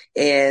know.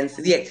 And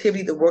so the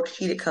activity, the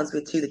worksheet it comes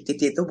with too, they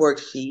did the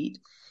worksheet.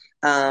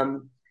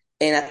 Um,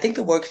 and I think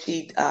the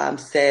worksheet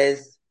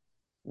says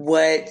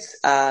what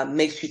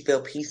makes you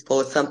feel peaceful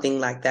or something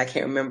like that. I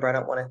can't remember. I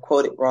don't want to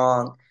quote it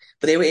wrong.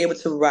 But they were able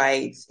to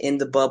write in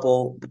the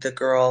bubble with the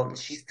girl. And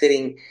she's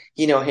sitting,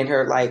 in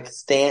her like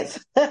stance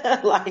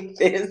like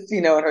this,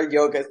 in her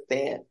yoga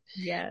stance.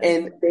 Yes.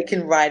 And they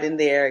can write in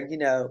there,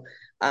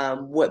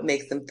 what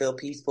makes them feel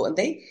peaceful. And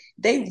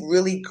they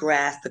really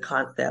grasp the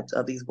concept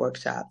of these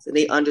workshops and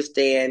they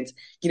understand,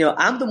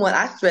 I'm the one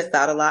I stressed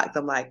out a lot because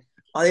I'm like,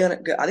 are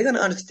they gonna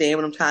understand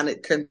what I'm trying to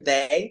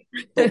convey?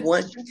 But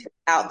once you take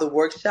out the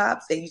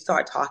workshops and you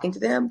start talking to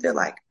them, they're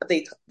like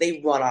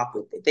they run off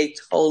with it. They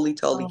totally,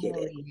 totally get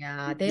Oh it.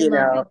 yeah, they You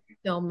love know, it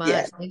so much.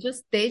 yes,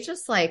 They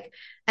just like,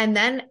 and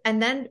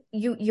then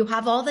you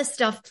have all this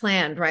stuff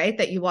planned, right?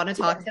 That you want to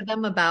talk yes, to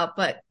them about,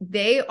 but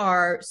they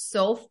are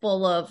so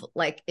full of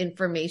like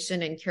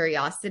information and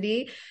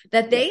curiosity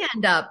that yes. they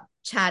end up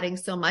chatting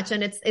so much,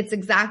 and it's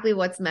exactly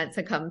what's meant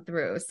to come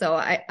through. So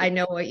I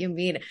know what you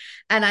mean.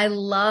 And I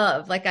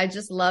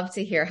just love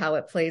to hear how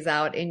it plays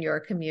out in your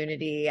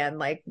community. And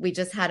like we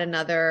just had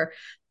another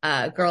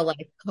girl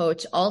life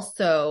coach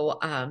also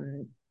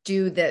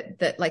do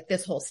that like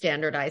this whole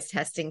standardized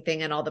testing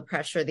thing and all the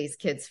pressure these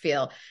kids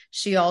feel.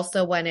 She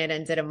also went in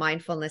and did a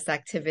mindfulness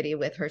activity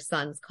with her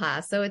son's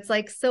class. So it's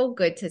like so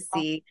good to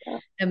see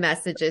the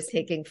messages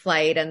taking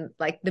flight and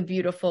like the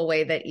beautiful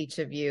way that each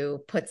of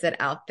you puts it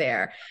out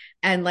there.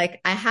 And like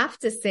I have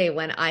to say,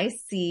 when I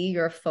see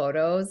your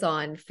photos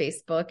on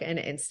Facebook and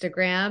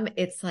Instagram,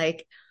 it's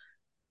like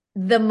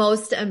the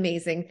most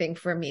amazing thing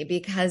for me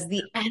because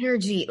the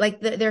energy,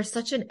 like there's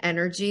such an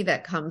energy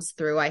that comes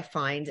through, I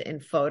find in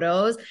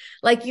photos,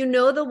 like,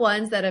 the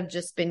ones that have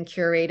just been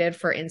curated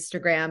for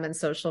Instagram and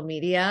social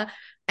media,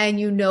 and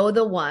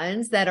the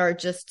ones that are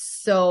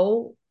just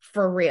so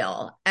for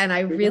real. And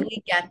I Mhm.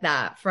 really get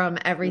that from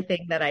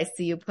everything that I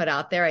see you put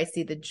out there. I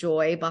see the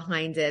joy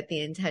behind it,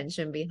 the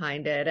intention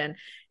behind it, and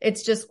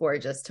it's just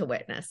gorgeous to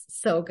witness.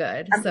 So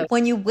good. So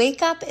When you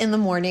wake up in the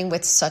morning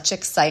with such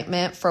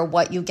excitement for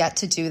what you get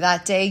to do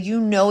that day, you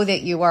know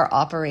that you are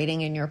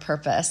operating in your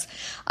purpose.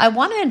 I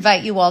want to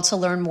invite you all to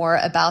learn more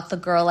about the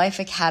Girl Life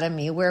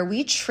Academy, where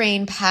we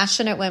train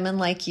passionate women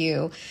like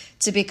you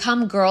to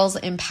become girls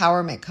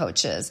empowerment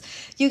coaches.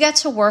 You get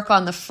to work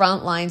on the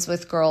front lines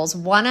with girls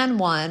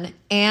one-on-one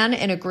and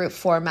in a group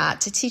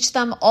format to teach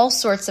them all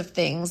sorts of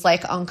things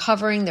like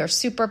uncovering their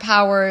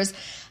superpowers,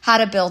 how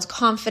to build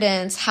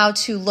confidence, how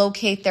to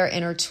locate their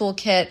inner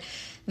toolkit.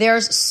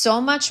 There's so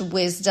much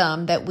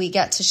wisdom that we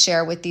get to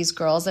share with these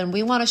girls, and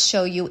we want to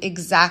show you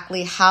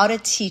exactly how to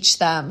teach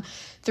them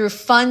through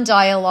fun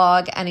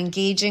dialogue and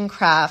engaging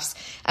crafts.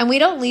 And we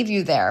don't leave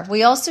you there.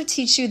 We also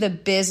teach you the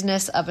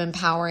business of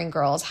empowering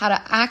girls, how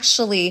to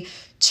actually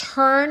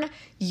turn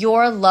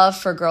your love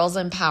for girls'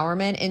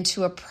 empowerment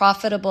into a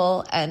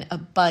profitable and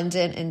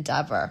abundant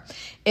endeavor.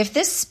 If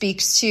this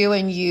speaks to you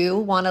and you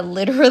want to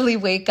literally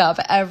wake up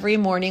every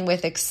morning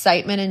with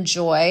excitement and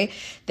joy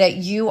that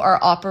you are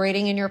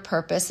operating in your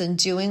purpose and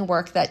doing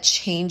work that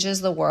changes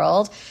the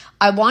world,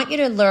 I want you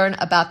to learn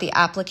about the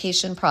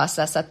application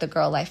process at the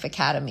Girl Life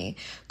Academy.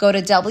 Go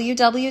to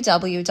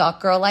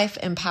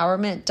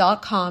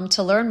www.girllifeempowerment.com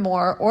to learn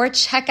more or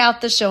check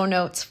out the show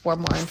notes for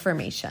more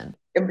information.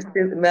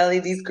 Melanie,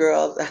 these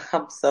girls,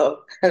 I'm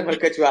gonna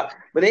cut you off,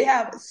 but they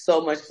have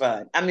so much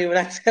fun. I mean, when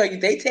I tell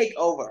you, they take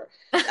over.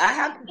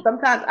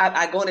 Sometimes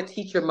I go into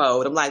teacher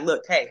mode. I'm like,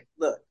 look, hey,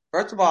 look,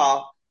 first of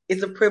all,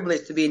 it's a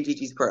privilege to be in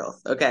Gigi's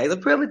Pearls. Okay. It's a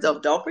privilege.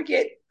 Don't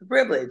forget the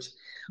privilege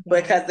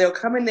because they'll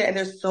come in there and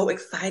they're so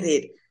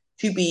excited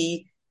to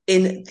be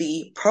in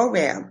the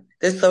program.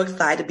 They're so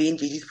excited to be in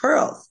Gigi's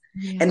Pearls.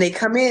 yeah. And they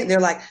come in, they're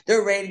like,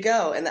 they're ready to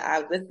go. And I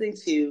was listening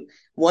to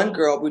one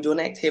girl, we're doing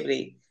an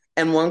activity.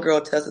 And one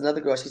girl tells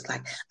another girl, she's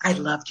like, I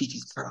love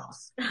Gigi's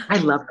Pearls. I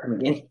love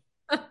coming in.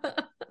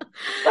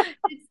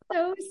 It's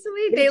so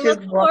sweet. They It look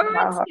just warms forward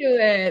my heart. to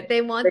it.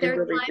 They want They their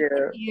really time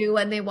with do. you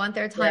and they want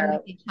their time Yeah.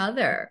 with each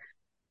other.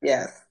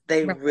 Yes,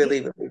 they Right? really,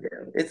 really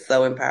do. It's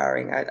so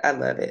empowering. I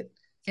love it.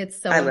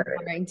 It's so I love it.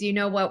 empowering. Do you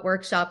know what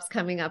workshop's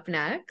coming up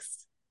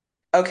next?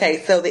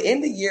 Okay, so the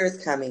end of the year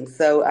is coming.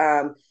 So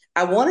I'm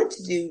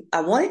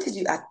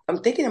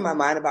thinking in my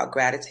mind about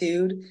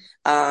gratitude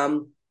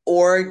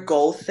or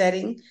goal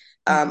setting.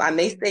 Mhm. I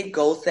may say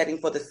goal setting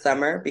for the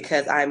summer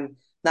because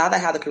now that I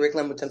have the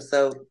curriculum, which I'm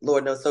so,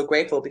 Lord knows, so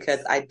grateful because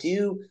I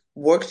do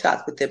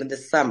workshops with them in the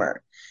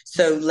summer.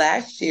 So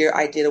last year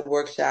I did a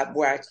workshop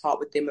where I taught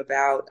with them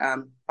about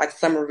like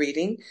summer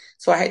reading.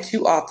 So I had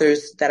two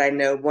authors that I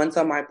know, one's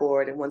on my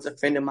board and one's a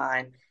friend of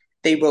mine.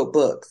 They wrote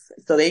books.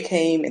 So they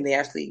came and they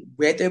actually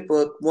read their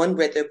book. One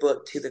read their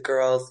book to the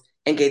girls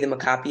and gave them a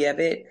copy of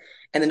it.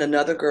 And then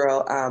another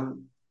girl,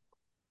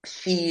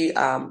 she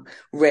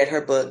read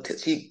her book.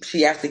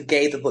 She actually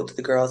gave the book to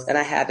the girls, and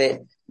I have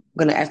it.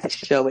 I'm gonna actually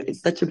show it.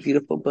 It's such a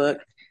beautiful book.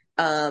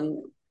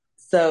 Um,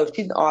 so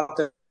she's an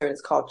author.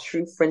 It's called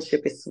True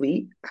Friendship is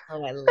Sweet.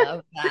 Oh, I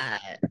love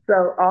that.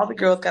 So all the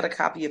girls got a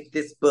copy of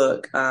this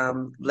book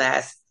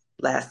last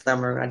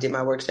summer when I did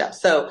my workshop.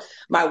 So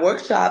my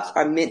workshops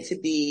are meant to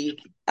be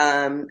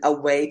a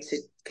way to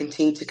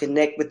continue to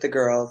connect with the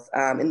girls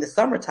in the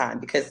summertime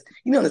because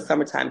in the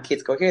summertime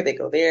kids go here, they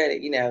go there,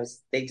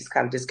 they just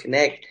kind of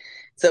disconnect.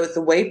 So it's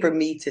a way for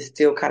me to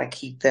still kind of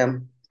keep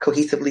them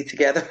cohesively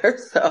together.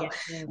 So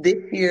Yeah. this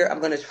year I'm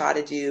going to try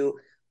to do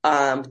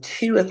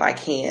two, if I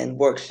can,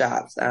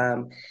 workshops,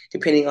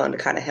 depending on the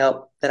kind of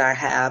help that I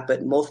have.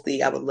 But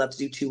mostly I would love to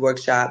do two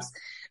workshops.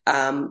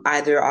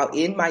 Either I'll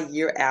end my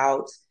year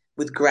out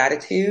with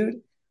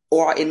gratitude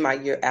or I'll end my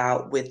year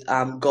out with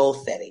goal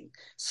setting.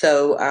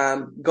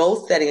 So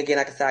goal setting, again,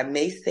 like I said, I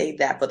may save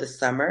that for the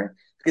summer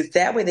because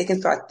that way they can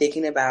start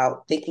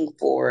thinking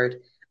forward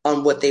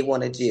on what they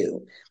want to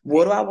do.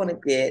 What do I want to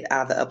get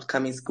out of the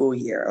upcoming school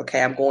year?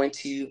 Okay, I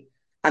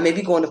may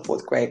be going to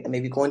fourth grade. I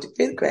may be going to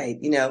fifth grade.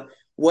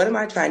 What am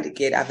I trying to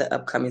get out of the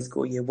upcoming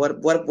school year?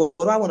 What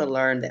do I want to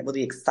learn that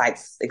really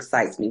excites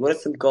me? What are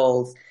some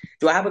goals?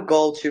 Do I have a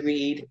goal to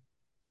read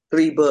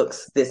 3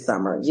 books this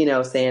summer?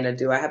 Saying, or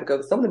do I have a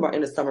goal? Some of them are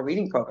in the summer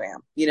reading program.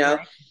 Right.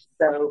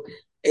 So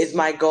it's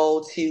my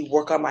goal to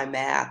work on my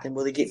math and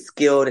really get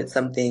skilled at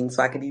some things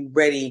so I can be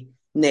ready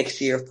next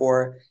year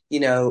for,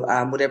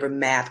 whatever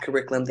math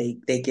curriculum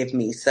they give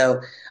me. So,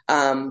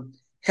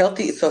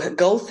 so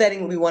goal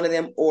setting will be one of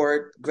them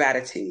or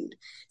gratitude.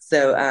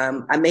 So,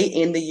 I may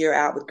end the year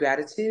out with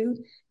gratitude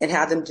and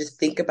have them just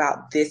think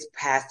about this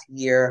past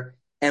year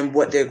and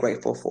what they're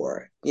grateful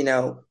for.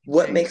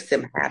 What makes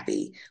them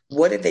happy?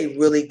 What have they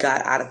really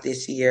got out of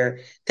this year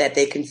that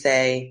they can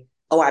say,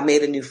 oh, I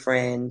made a new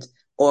friend,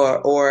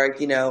 or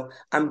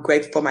I'm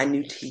grateful for my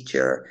new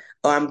teacher,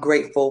 or I'm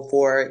grateful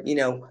for,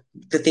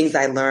 the things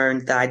I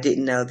learned that I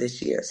didn't know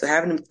this year. So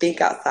having them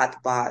think outside the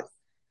box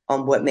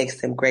on what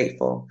makes them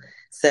grateful.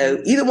 So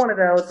either one of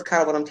those is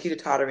kind of what I'm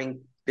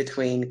teeter-tottering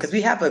between, because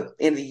we have a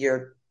end of the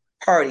year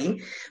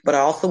party, but I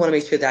also want to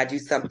make sure that I do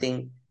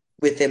something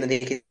with them that they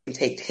can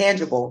take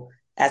tangible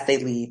as they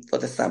leave for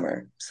the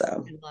summer. So,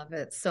 I love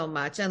it so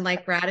much. And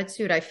like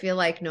gratitude, I feel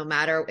like no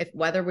matter if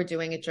whether we're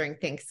doing it during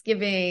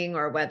Thanksgiving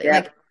or whether yeah,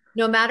 like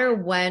no matter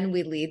when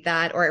we lead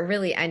that or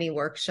really any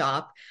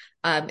workshop,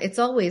 it's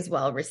always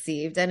well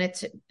received. And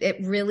it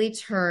really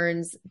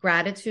turns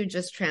gratitude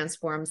just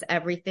transforms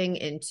everything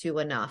into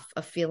enough,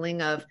 a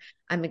feeling of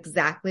I'm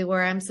exactly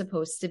where I'm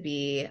supposed to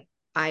be.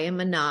 I am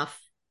enough.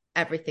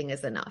 Everything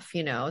is enough,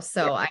 you know. yeah,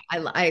 So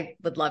I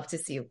would love to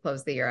see you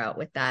close the year out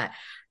with that.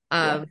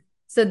 yeah.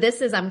 So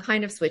this is, I'm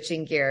kind of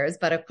switching gears,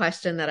 but a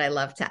question that I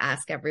love to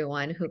ask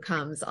everyone who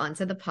comes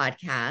onto the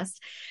podcast,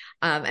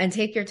 and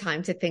take your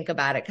time to think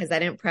about it because I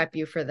didn't prep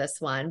you for this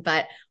one,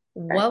 but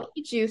Right. what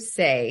would you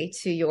say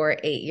to your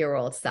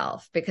 8-year-old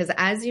self? Because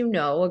as you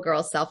know, a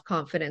girl's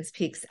self-confidence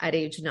peaks at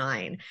age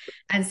 9.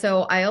 And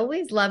so I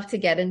always love to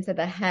get into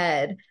the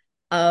head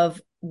of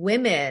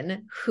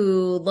women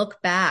who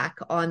look back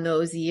on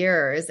those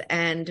years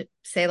and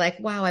say like,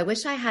 wow, I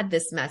wish I had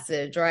this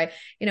message, or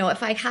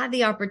if I had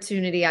the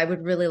opportunity, I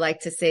would really like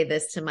to say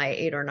this to my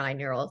 8 or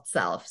 9-year-old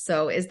self.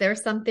 So is there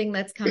something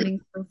that's coming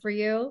through for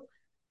you?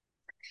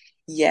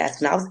 Yes,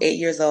 when I was 8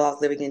 years old, I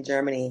was living in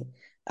Germany.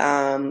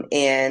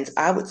 And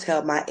I would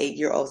tell my 8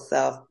 year old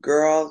self,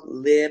 girl,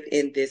 live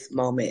in this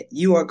moment.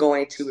 You are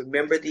going to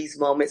remember these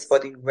moments for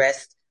the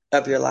rest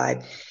of your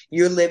life.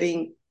 You're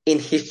living in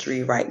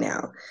history right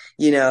now.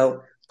 You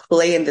know,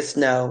 play in the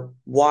snow,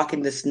 walk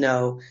in the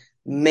snow,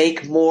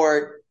 make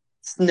more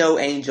snow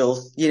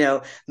angels,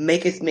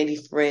 make as many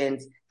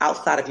friends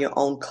outside of your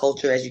own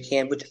culture as you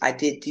can, which I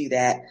did do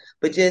that.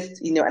 But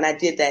just, and I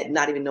did that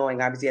not even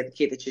knowing, obviously, as a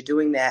kid that you're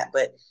doing that.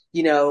 But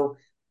you know,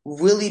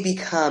 really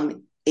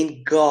become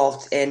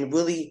engulfed and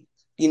really,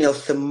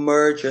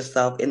 submerge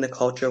yourself in the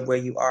culture of where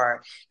you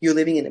are. You're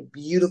living in a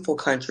beautiful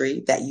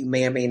country that you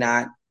may or may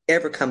not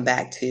ever come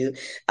back to.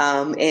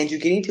 And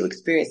you're getting to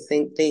experience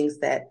things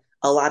that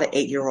a lot of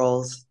 8 year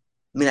olds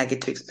may not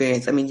get to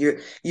experience. I mean, you're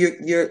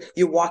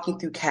walking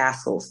through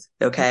castles,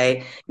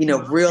 okay?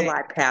 Real Right.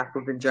 life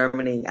castles in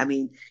Germany. I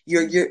mean,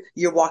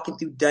 you're walking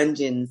through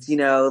dungeons,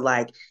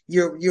 like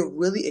you're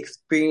really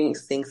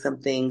experiencing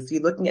some things.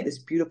 You're looking at this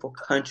beautiful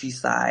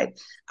countryside.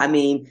 I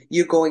mean,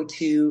 you're going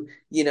to,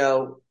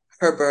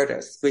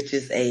 Herbertus, which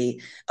is a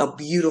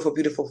beautiful,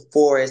 beautiful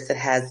forest that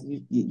has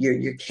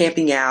you're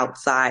camping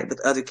outside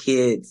with other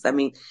kids. I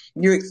mean,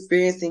 you're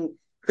experiencing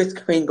Kris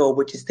Kringle,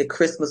 which is the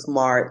Christmas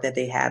mart that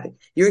they have.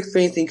 You're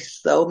experiencing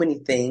so many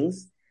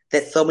things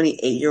that so many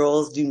 8 year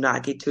olds do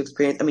not get to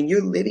experience. I mean,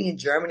 you're living in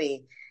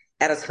Germany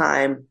at a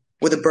time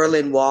where the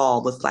Berlin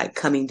Wall was like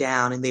coming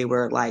down and they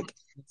were like,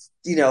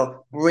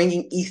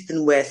 bringing East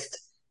and West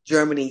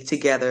Germany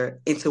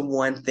together into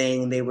one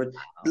thing. They were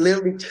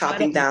literally What a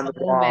chopping down the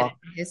moment wall.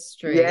 in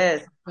history.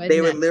 Yes,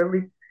 they were Goodness.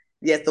 literally,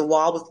 yes, the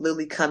wall was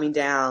literally coming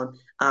down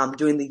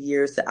during the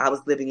years that I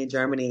was living in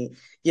Germany,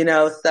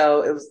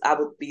 so I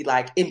would be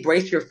like,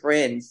 embrace your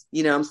friends,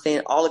 I'm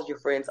saying, all of your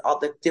friends, all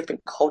the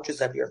different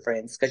cultures of your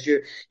friends, because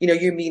you're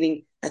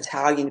meeting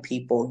Italian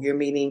people, you're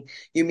meeting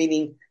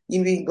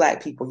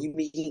Black people, you're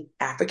meeting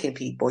African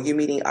people,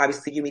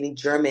 obviously, you're meeting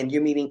German,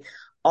 you're meeting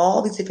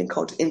all these different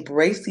cultures.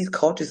 Embrace these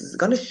cultures. It's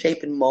going to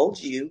shape and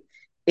mold you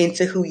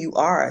into who you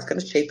are. It's going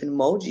to shape and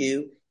mold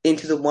you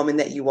into the woman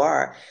that you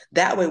are.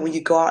 That way, when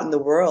you go out in the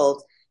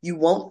world, you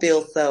won't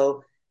feel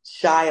so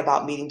shy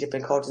about meeting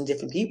different cultures and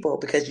different people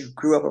because you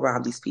grew up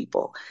around these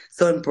people.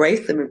 So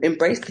embrace them,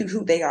 embrace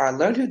who they are,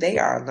 learn who they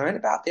are, learn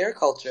about their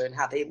culture and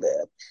how they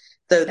live.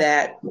 So That's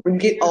that when you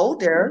get beautiful.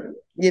 older,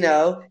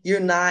 you're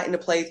not in a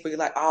place where you're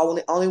like, oh,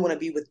 I only want to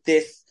be with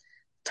this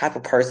type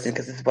of person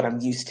because this is what I'm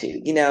used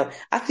to.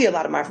 I see a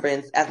lot of my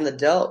friends as an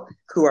adult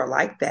who are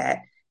like that.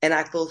 And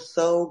I feel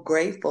so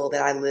grateful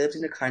that I lived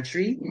in a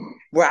country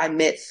where I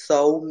met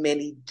so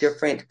many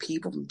different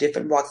people from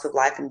different walks of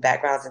life and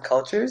backgrounds and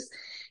cultures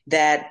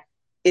that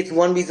it's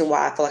one reason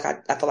why I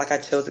feel like I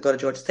chose to go to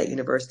Georgia State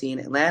University in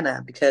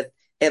Atlanta, because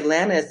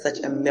Atlanta is such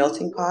a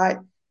melting pot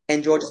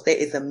and Georgia State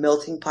is a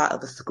melting pot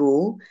of a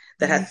school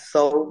that Mhm. has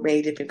so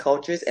many different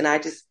cultures, and I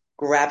just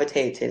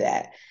gravitated to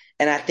that.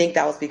 And I think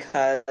that was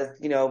because,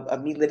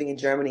 of me living in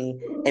Germany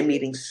and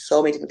meeting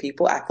so many different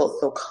people. I felt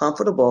so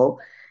comfortable,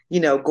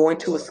 going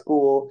to a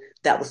school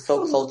that was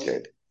so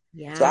cultured.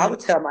 So I Yeah. would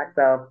tell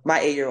myself, my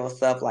 8 year old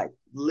self, like,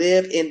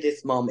 live in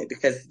this moment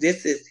because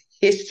this is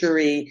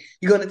history.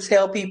 You're going to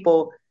tell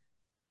people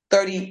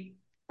 30,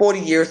 40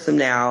 years from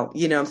now,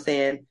 what I'm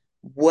saying,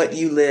 what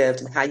you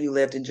lived and how you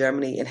lived in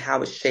Germany and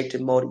how it shaped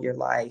and molded your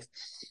life.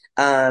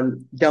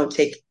 Don't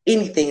take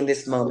anything in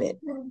this moment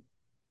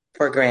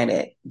for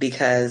granted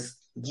because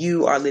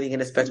you are living in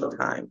a special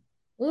time.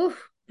 Ooh, But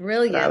I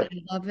brilliant. would,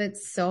 I love it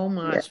so yeah,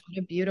 much. What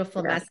a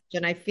beautiful yeah, message.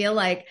 And I feel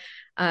like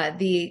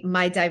the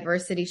My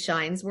Diversity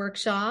Shines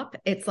workshop.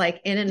 It's like,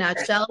 in a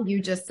nutshell,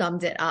 you just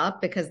summed it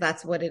up, because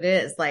that's what it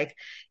is. Like,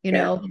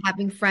 Yeah.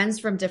 having friends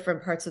from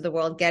different parts of the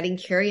world, getting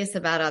curious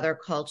about other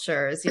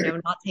cultures,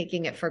 not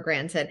taking it for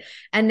granted.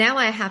 And now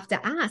I have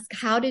to ask,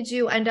 how did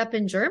you end up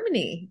in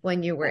Germany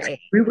when you were 8?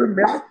 We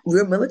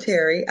were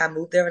military. I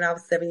moved there when I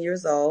was 7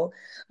 years old.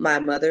 My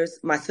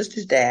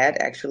sister's dad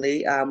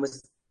actually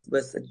was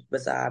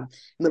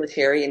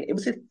military, and it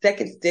was his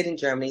second stint in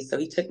Germany. So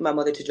he took my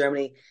mother to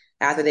Germany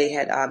after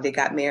they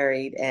got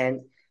married,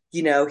 and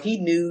he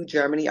knew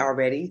Germany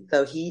already,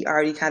 so he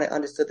already kind of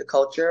understood the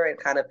culture and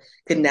kind of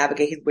could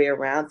navigate his way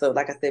around. So,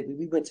 like I said,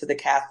 we went to the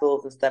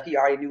castles and stuff. He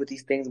already knew what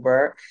these things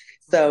were,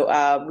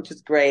 so which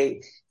was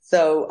great.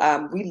 So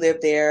we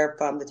lived there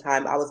from the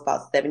time I was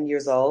about 7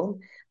 years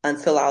old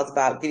until I was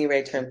about getting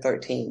ready to turn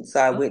 13. So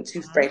I Oh, went to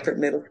wow. Frankfurt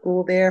Middle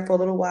School there for a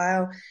little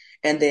while,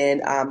 and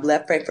then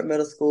left Frankfurt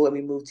Middle School, and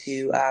we moved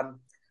to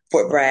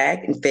Fort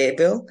Bragg in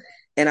Fayetteville.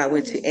 And I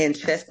went to Ann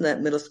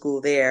Chestnut Middle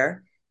School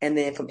there. And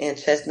then from Ann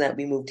Chestnut,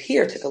 we moved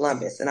here to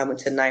Columbus. And I went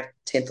to ninth,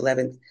 10th,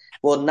 11th,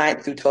 well,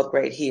 ninth through 12th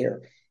grade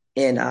here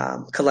in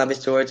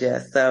Columbus,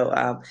 Georgia. So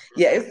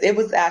yeah, it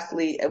was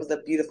a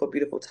beautiful,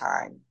 beautiful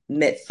time.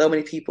 Met so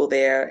many people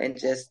there, and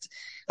just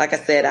like I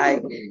said,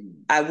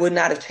 I would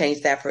not have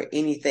changed that for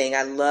anything.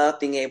 I love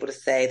being able to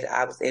say that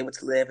I was able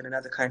to live in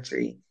another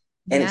country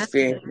and Yeah.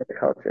 experience the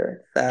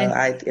culture. So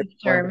And do you it's speak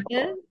German?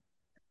 wonderful.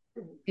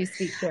 Do you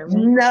speak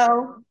German?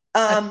 No,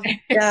 Okay.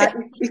 yeah,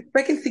 ich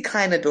sprechen Sie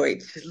keine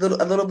Deutsch. A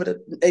little bit of,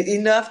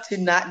 enough to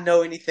not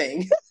know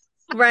anything.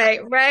 Right,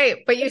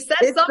 right. But you said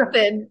It's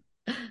something.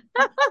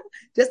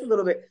 just a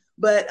little bit,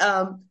 but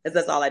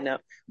that's all I know.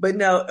 But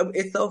no,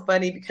 it's so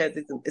funny because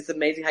it's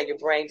amazing how your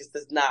brain just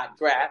does not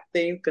grasp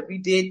things. Because we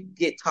did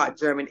get taught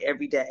German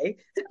every day.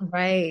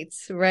 Right,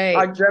 right.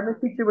 Our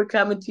German teacher would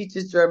come and teach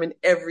us German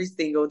every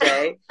single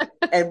day,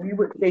 and we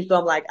would say, so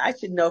I'm like, I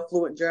should know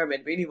fluent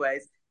German. But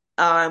anyways,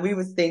 we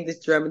would sing this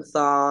German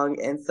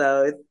song, and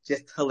so it's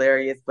just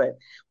hilarious. But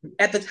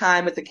at the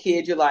time, as a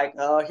kid, you're like,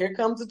 oh, here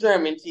comes a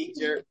German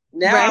teacher.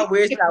 Now Right. I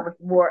wish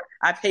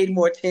I paid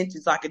more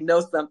attention so I could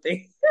know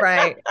something.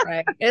 Right,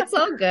 right. It's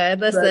all good.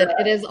 But Listen,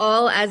 it is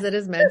all as it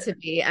is meant to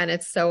be, and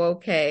it's so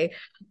okay.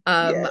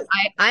 yes,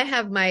 I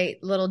have my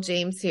little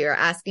James here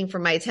asking for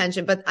my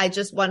attention, but I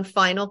just one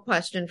final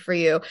question for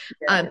you.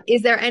 yes.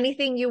 Is there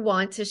anything you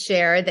want to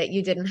share that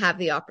you didn't have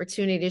the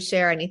opportunity to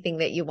share? Anything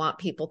that you want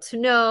people to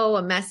know?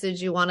 A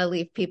message you want to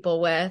leave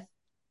people with?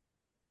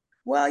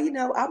 Well,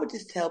 I would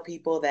just tell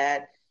people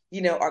that,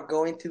 are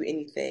going through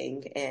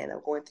anything and are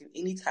going through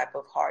any type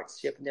of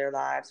hardship in their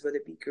lives, whether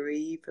it be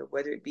grief or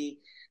whether it be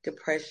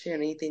depression or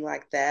anything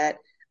like that.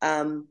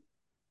 And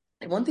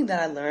one thing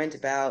that I learned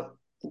about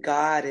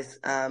God is,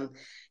 and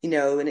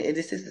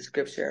this is the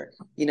scripture,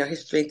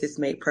 his strength is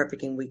made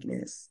perfect in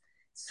weakness.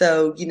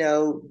 So,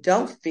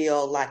 don't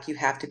feel like you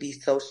have to be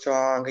so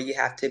strong or you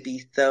have to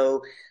be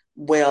so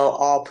well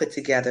all put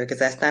together, because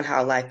that's not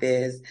how life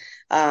is.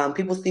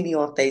 People see me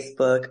on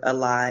Facebook a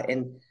lot,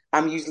 and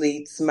I'm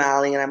usually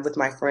smiling and I'm with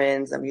my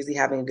friends. I'm usually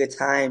having a good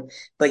time.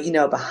 But,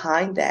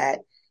 behind that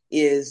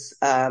is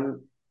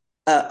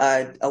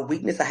a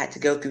weakness I had to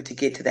go through to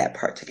get to that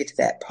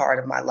part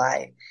of my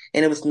life.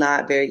 And it was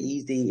not very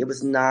easy. It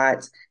was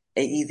not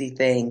an easy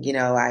thing.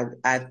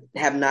 I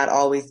have not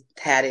always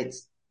had it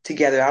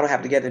together. I don't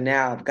have it together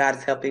now. God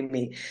is helping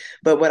me.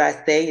 But what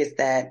I say is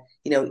that,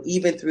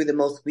 even through the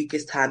most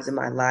weakest times in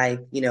my life,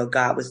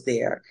 God was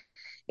there.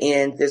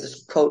 And there's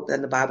a quote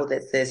in the Bible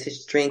that says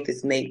his strength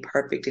is made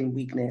perfect in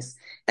weakness.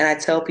 And I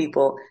tell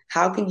people,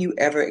 how can you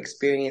ever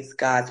experience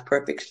God's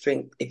perfect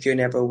strength if you're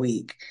never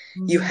weak?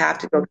 You Mm, have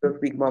to go through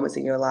those weak moments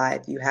in your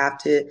life. You have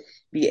to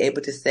be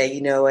able to say,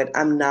 you know what,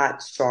 I'm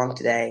not strong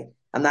today.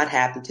 I'm not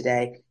happy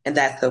today. And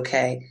that's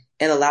okay.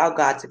 And allow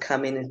God to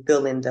come in and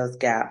fill in those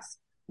gaps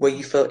where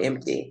you feel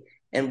empty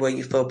and where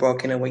you feel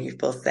broken and where you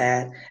feel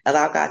sad.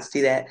 Allow God to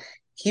do that.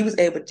 He was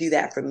able to do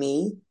that for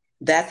me.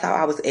 That's how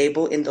I was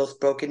able in those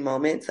broken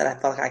moments that I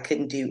felt like I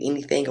couldn't do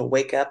anything or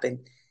wake up and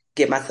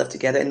get myself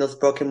together. In those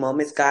broken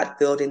moments, God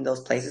filled in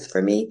those places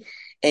for me.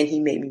 And he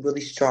made me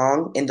really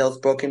strong in those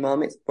broken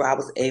moments where I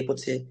was able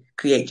to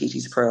create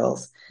Gigi's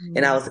Pearls.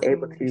 And I mm, was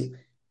able to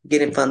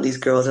get in front of these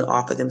girls and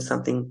offer them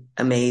something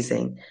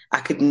amazing. I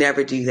could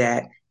never do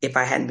that if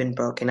I hadn't been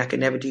broken. I could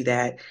never do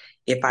that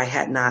if I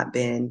had not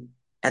been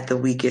at the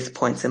weakest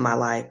points in my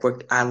life where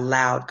I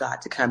allowed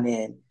God to come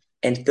in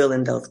and fill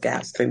in those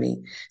gaps for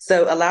me.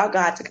 So allow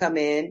God to come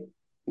in,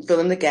 fill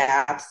in the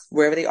gaps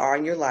wherever they are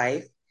in your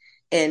life,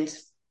 and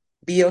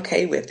be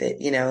okay with it.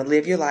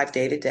 Live your life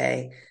day to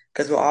day,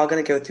 because we're all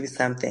going to go through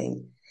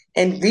something.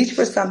 And reach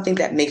for something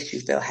that makes you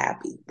feel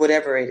happy,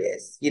 whatever it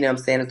is. You know what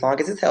I'm saying? As long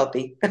as it's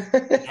healthy.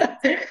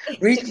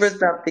 Reach for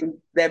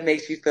something that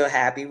makes you feel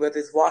happy, whether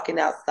it's walking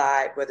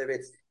outside, whether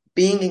it's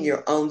being in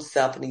your own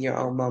self and in your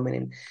own moment.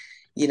 And,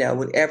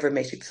 whatever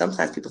makes you.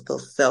 Sometimes people feel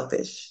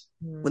selfish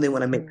when they mm,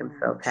 want to make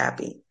themselves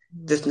happy.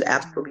 There's mm.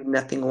 absolutely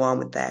nothing wrong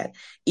with that.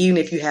 Even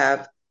if you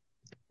have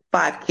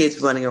 5 kids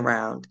running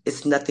around,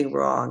 it's nothing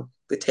wrong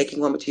with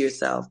taking one to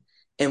yourself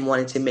and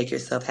wanting to make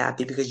yourself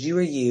happy, because you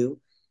are you,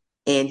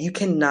 and you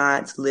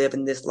cannot live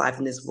in this life,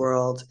 in this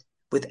world,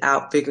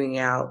 without figuring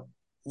out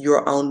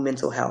your own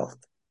mental health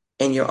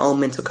and your own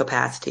mental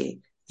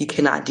capacity. You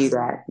cannot do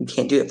that. You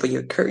can't do it for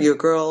your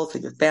girls or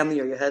your family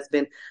or your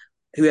husband,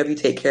 whoever you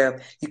take care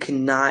of. You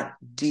cannot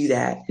do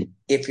that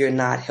if you're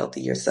not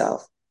healthy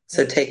yourself.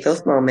 So take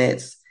those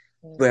moments,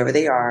 wherever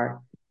they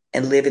are,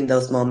 and live in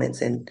those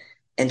moments, and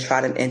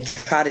try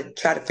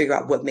to figure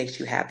out what makes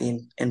you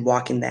happy, and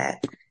walk in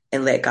that,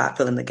 and let God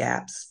fill in the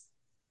gaps.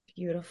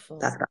 Beautiful.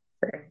 That's what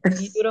I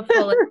say.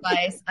 Beautiful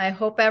advice. I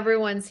hope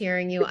everyone's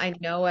hearing you. I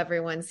know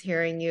everyone's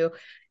hearing you.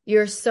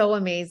 You're so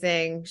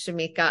amazing,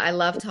 Shameika. I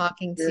love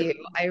talking to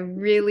you. I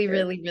really,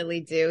 really,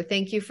 really do.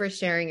 Thank you for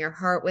sharing your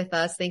heart with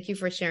us. Thank you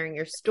for sharing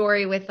your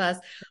story with us,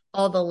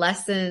 all the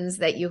lessons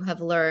that you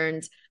have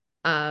learned.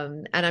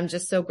 And I'm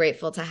just so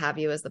grateful to have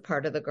you as the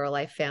part of the Girl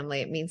Life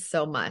family. It means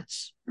so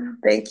much.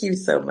 Thank you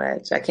so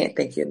much. I can't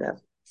thank you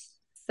enough.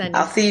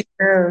 I'll see you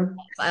soon.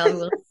 I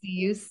will see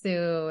you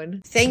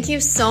soon. Thank you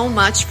so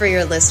much for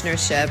your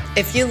listenership.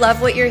 If you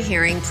love what you're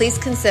hearing, please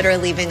consider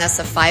leaving us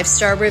a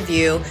 5-star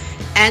review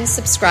and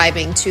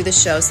subscribing to the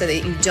show so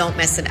that you don't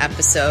miss an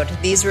episode.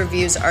 These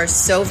reviews are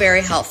so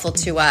very helpful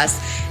to us,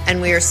 and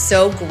we are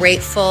so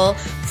grateful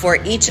for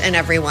each and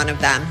every one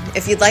of them.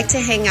 If you'd like to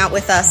hang out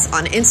with us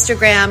on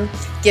Instagram,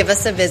 give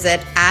us a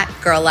visit at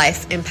Girl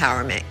Life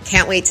Empowerment.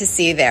 Can't wait to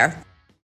see you there.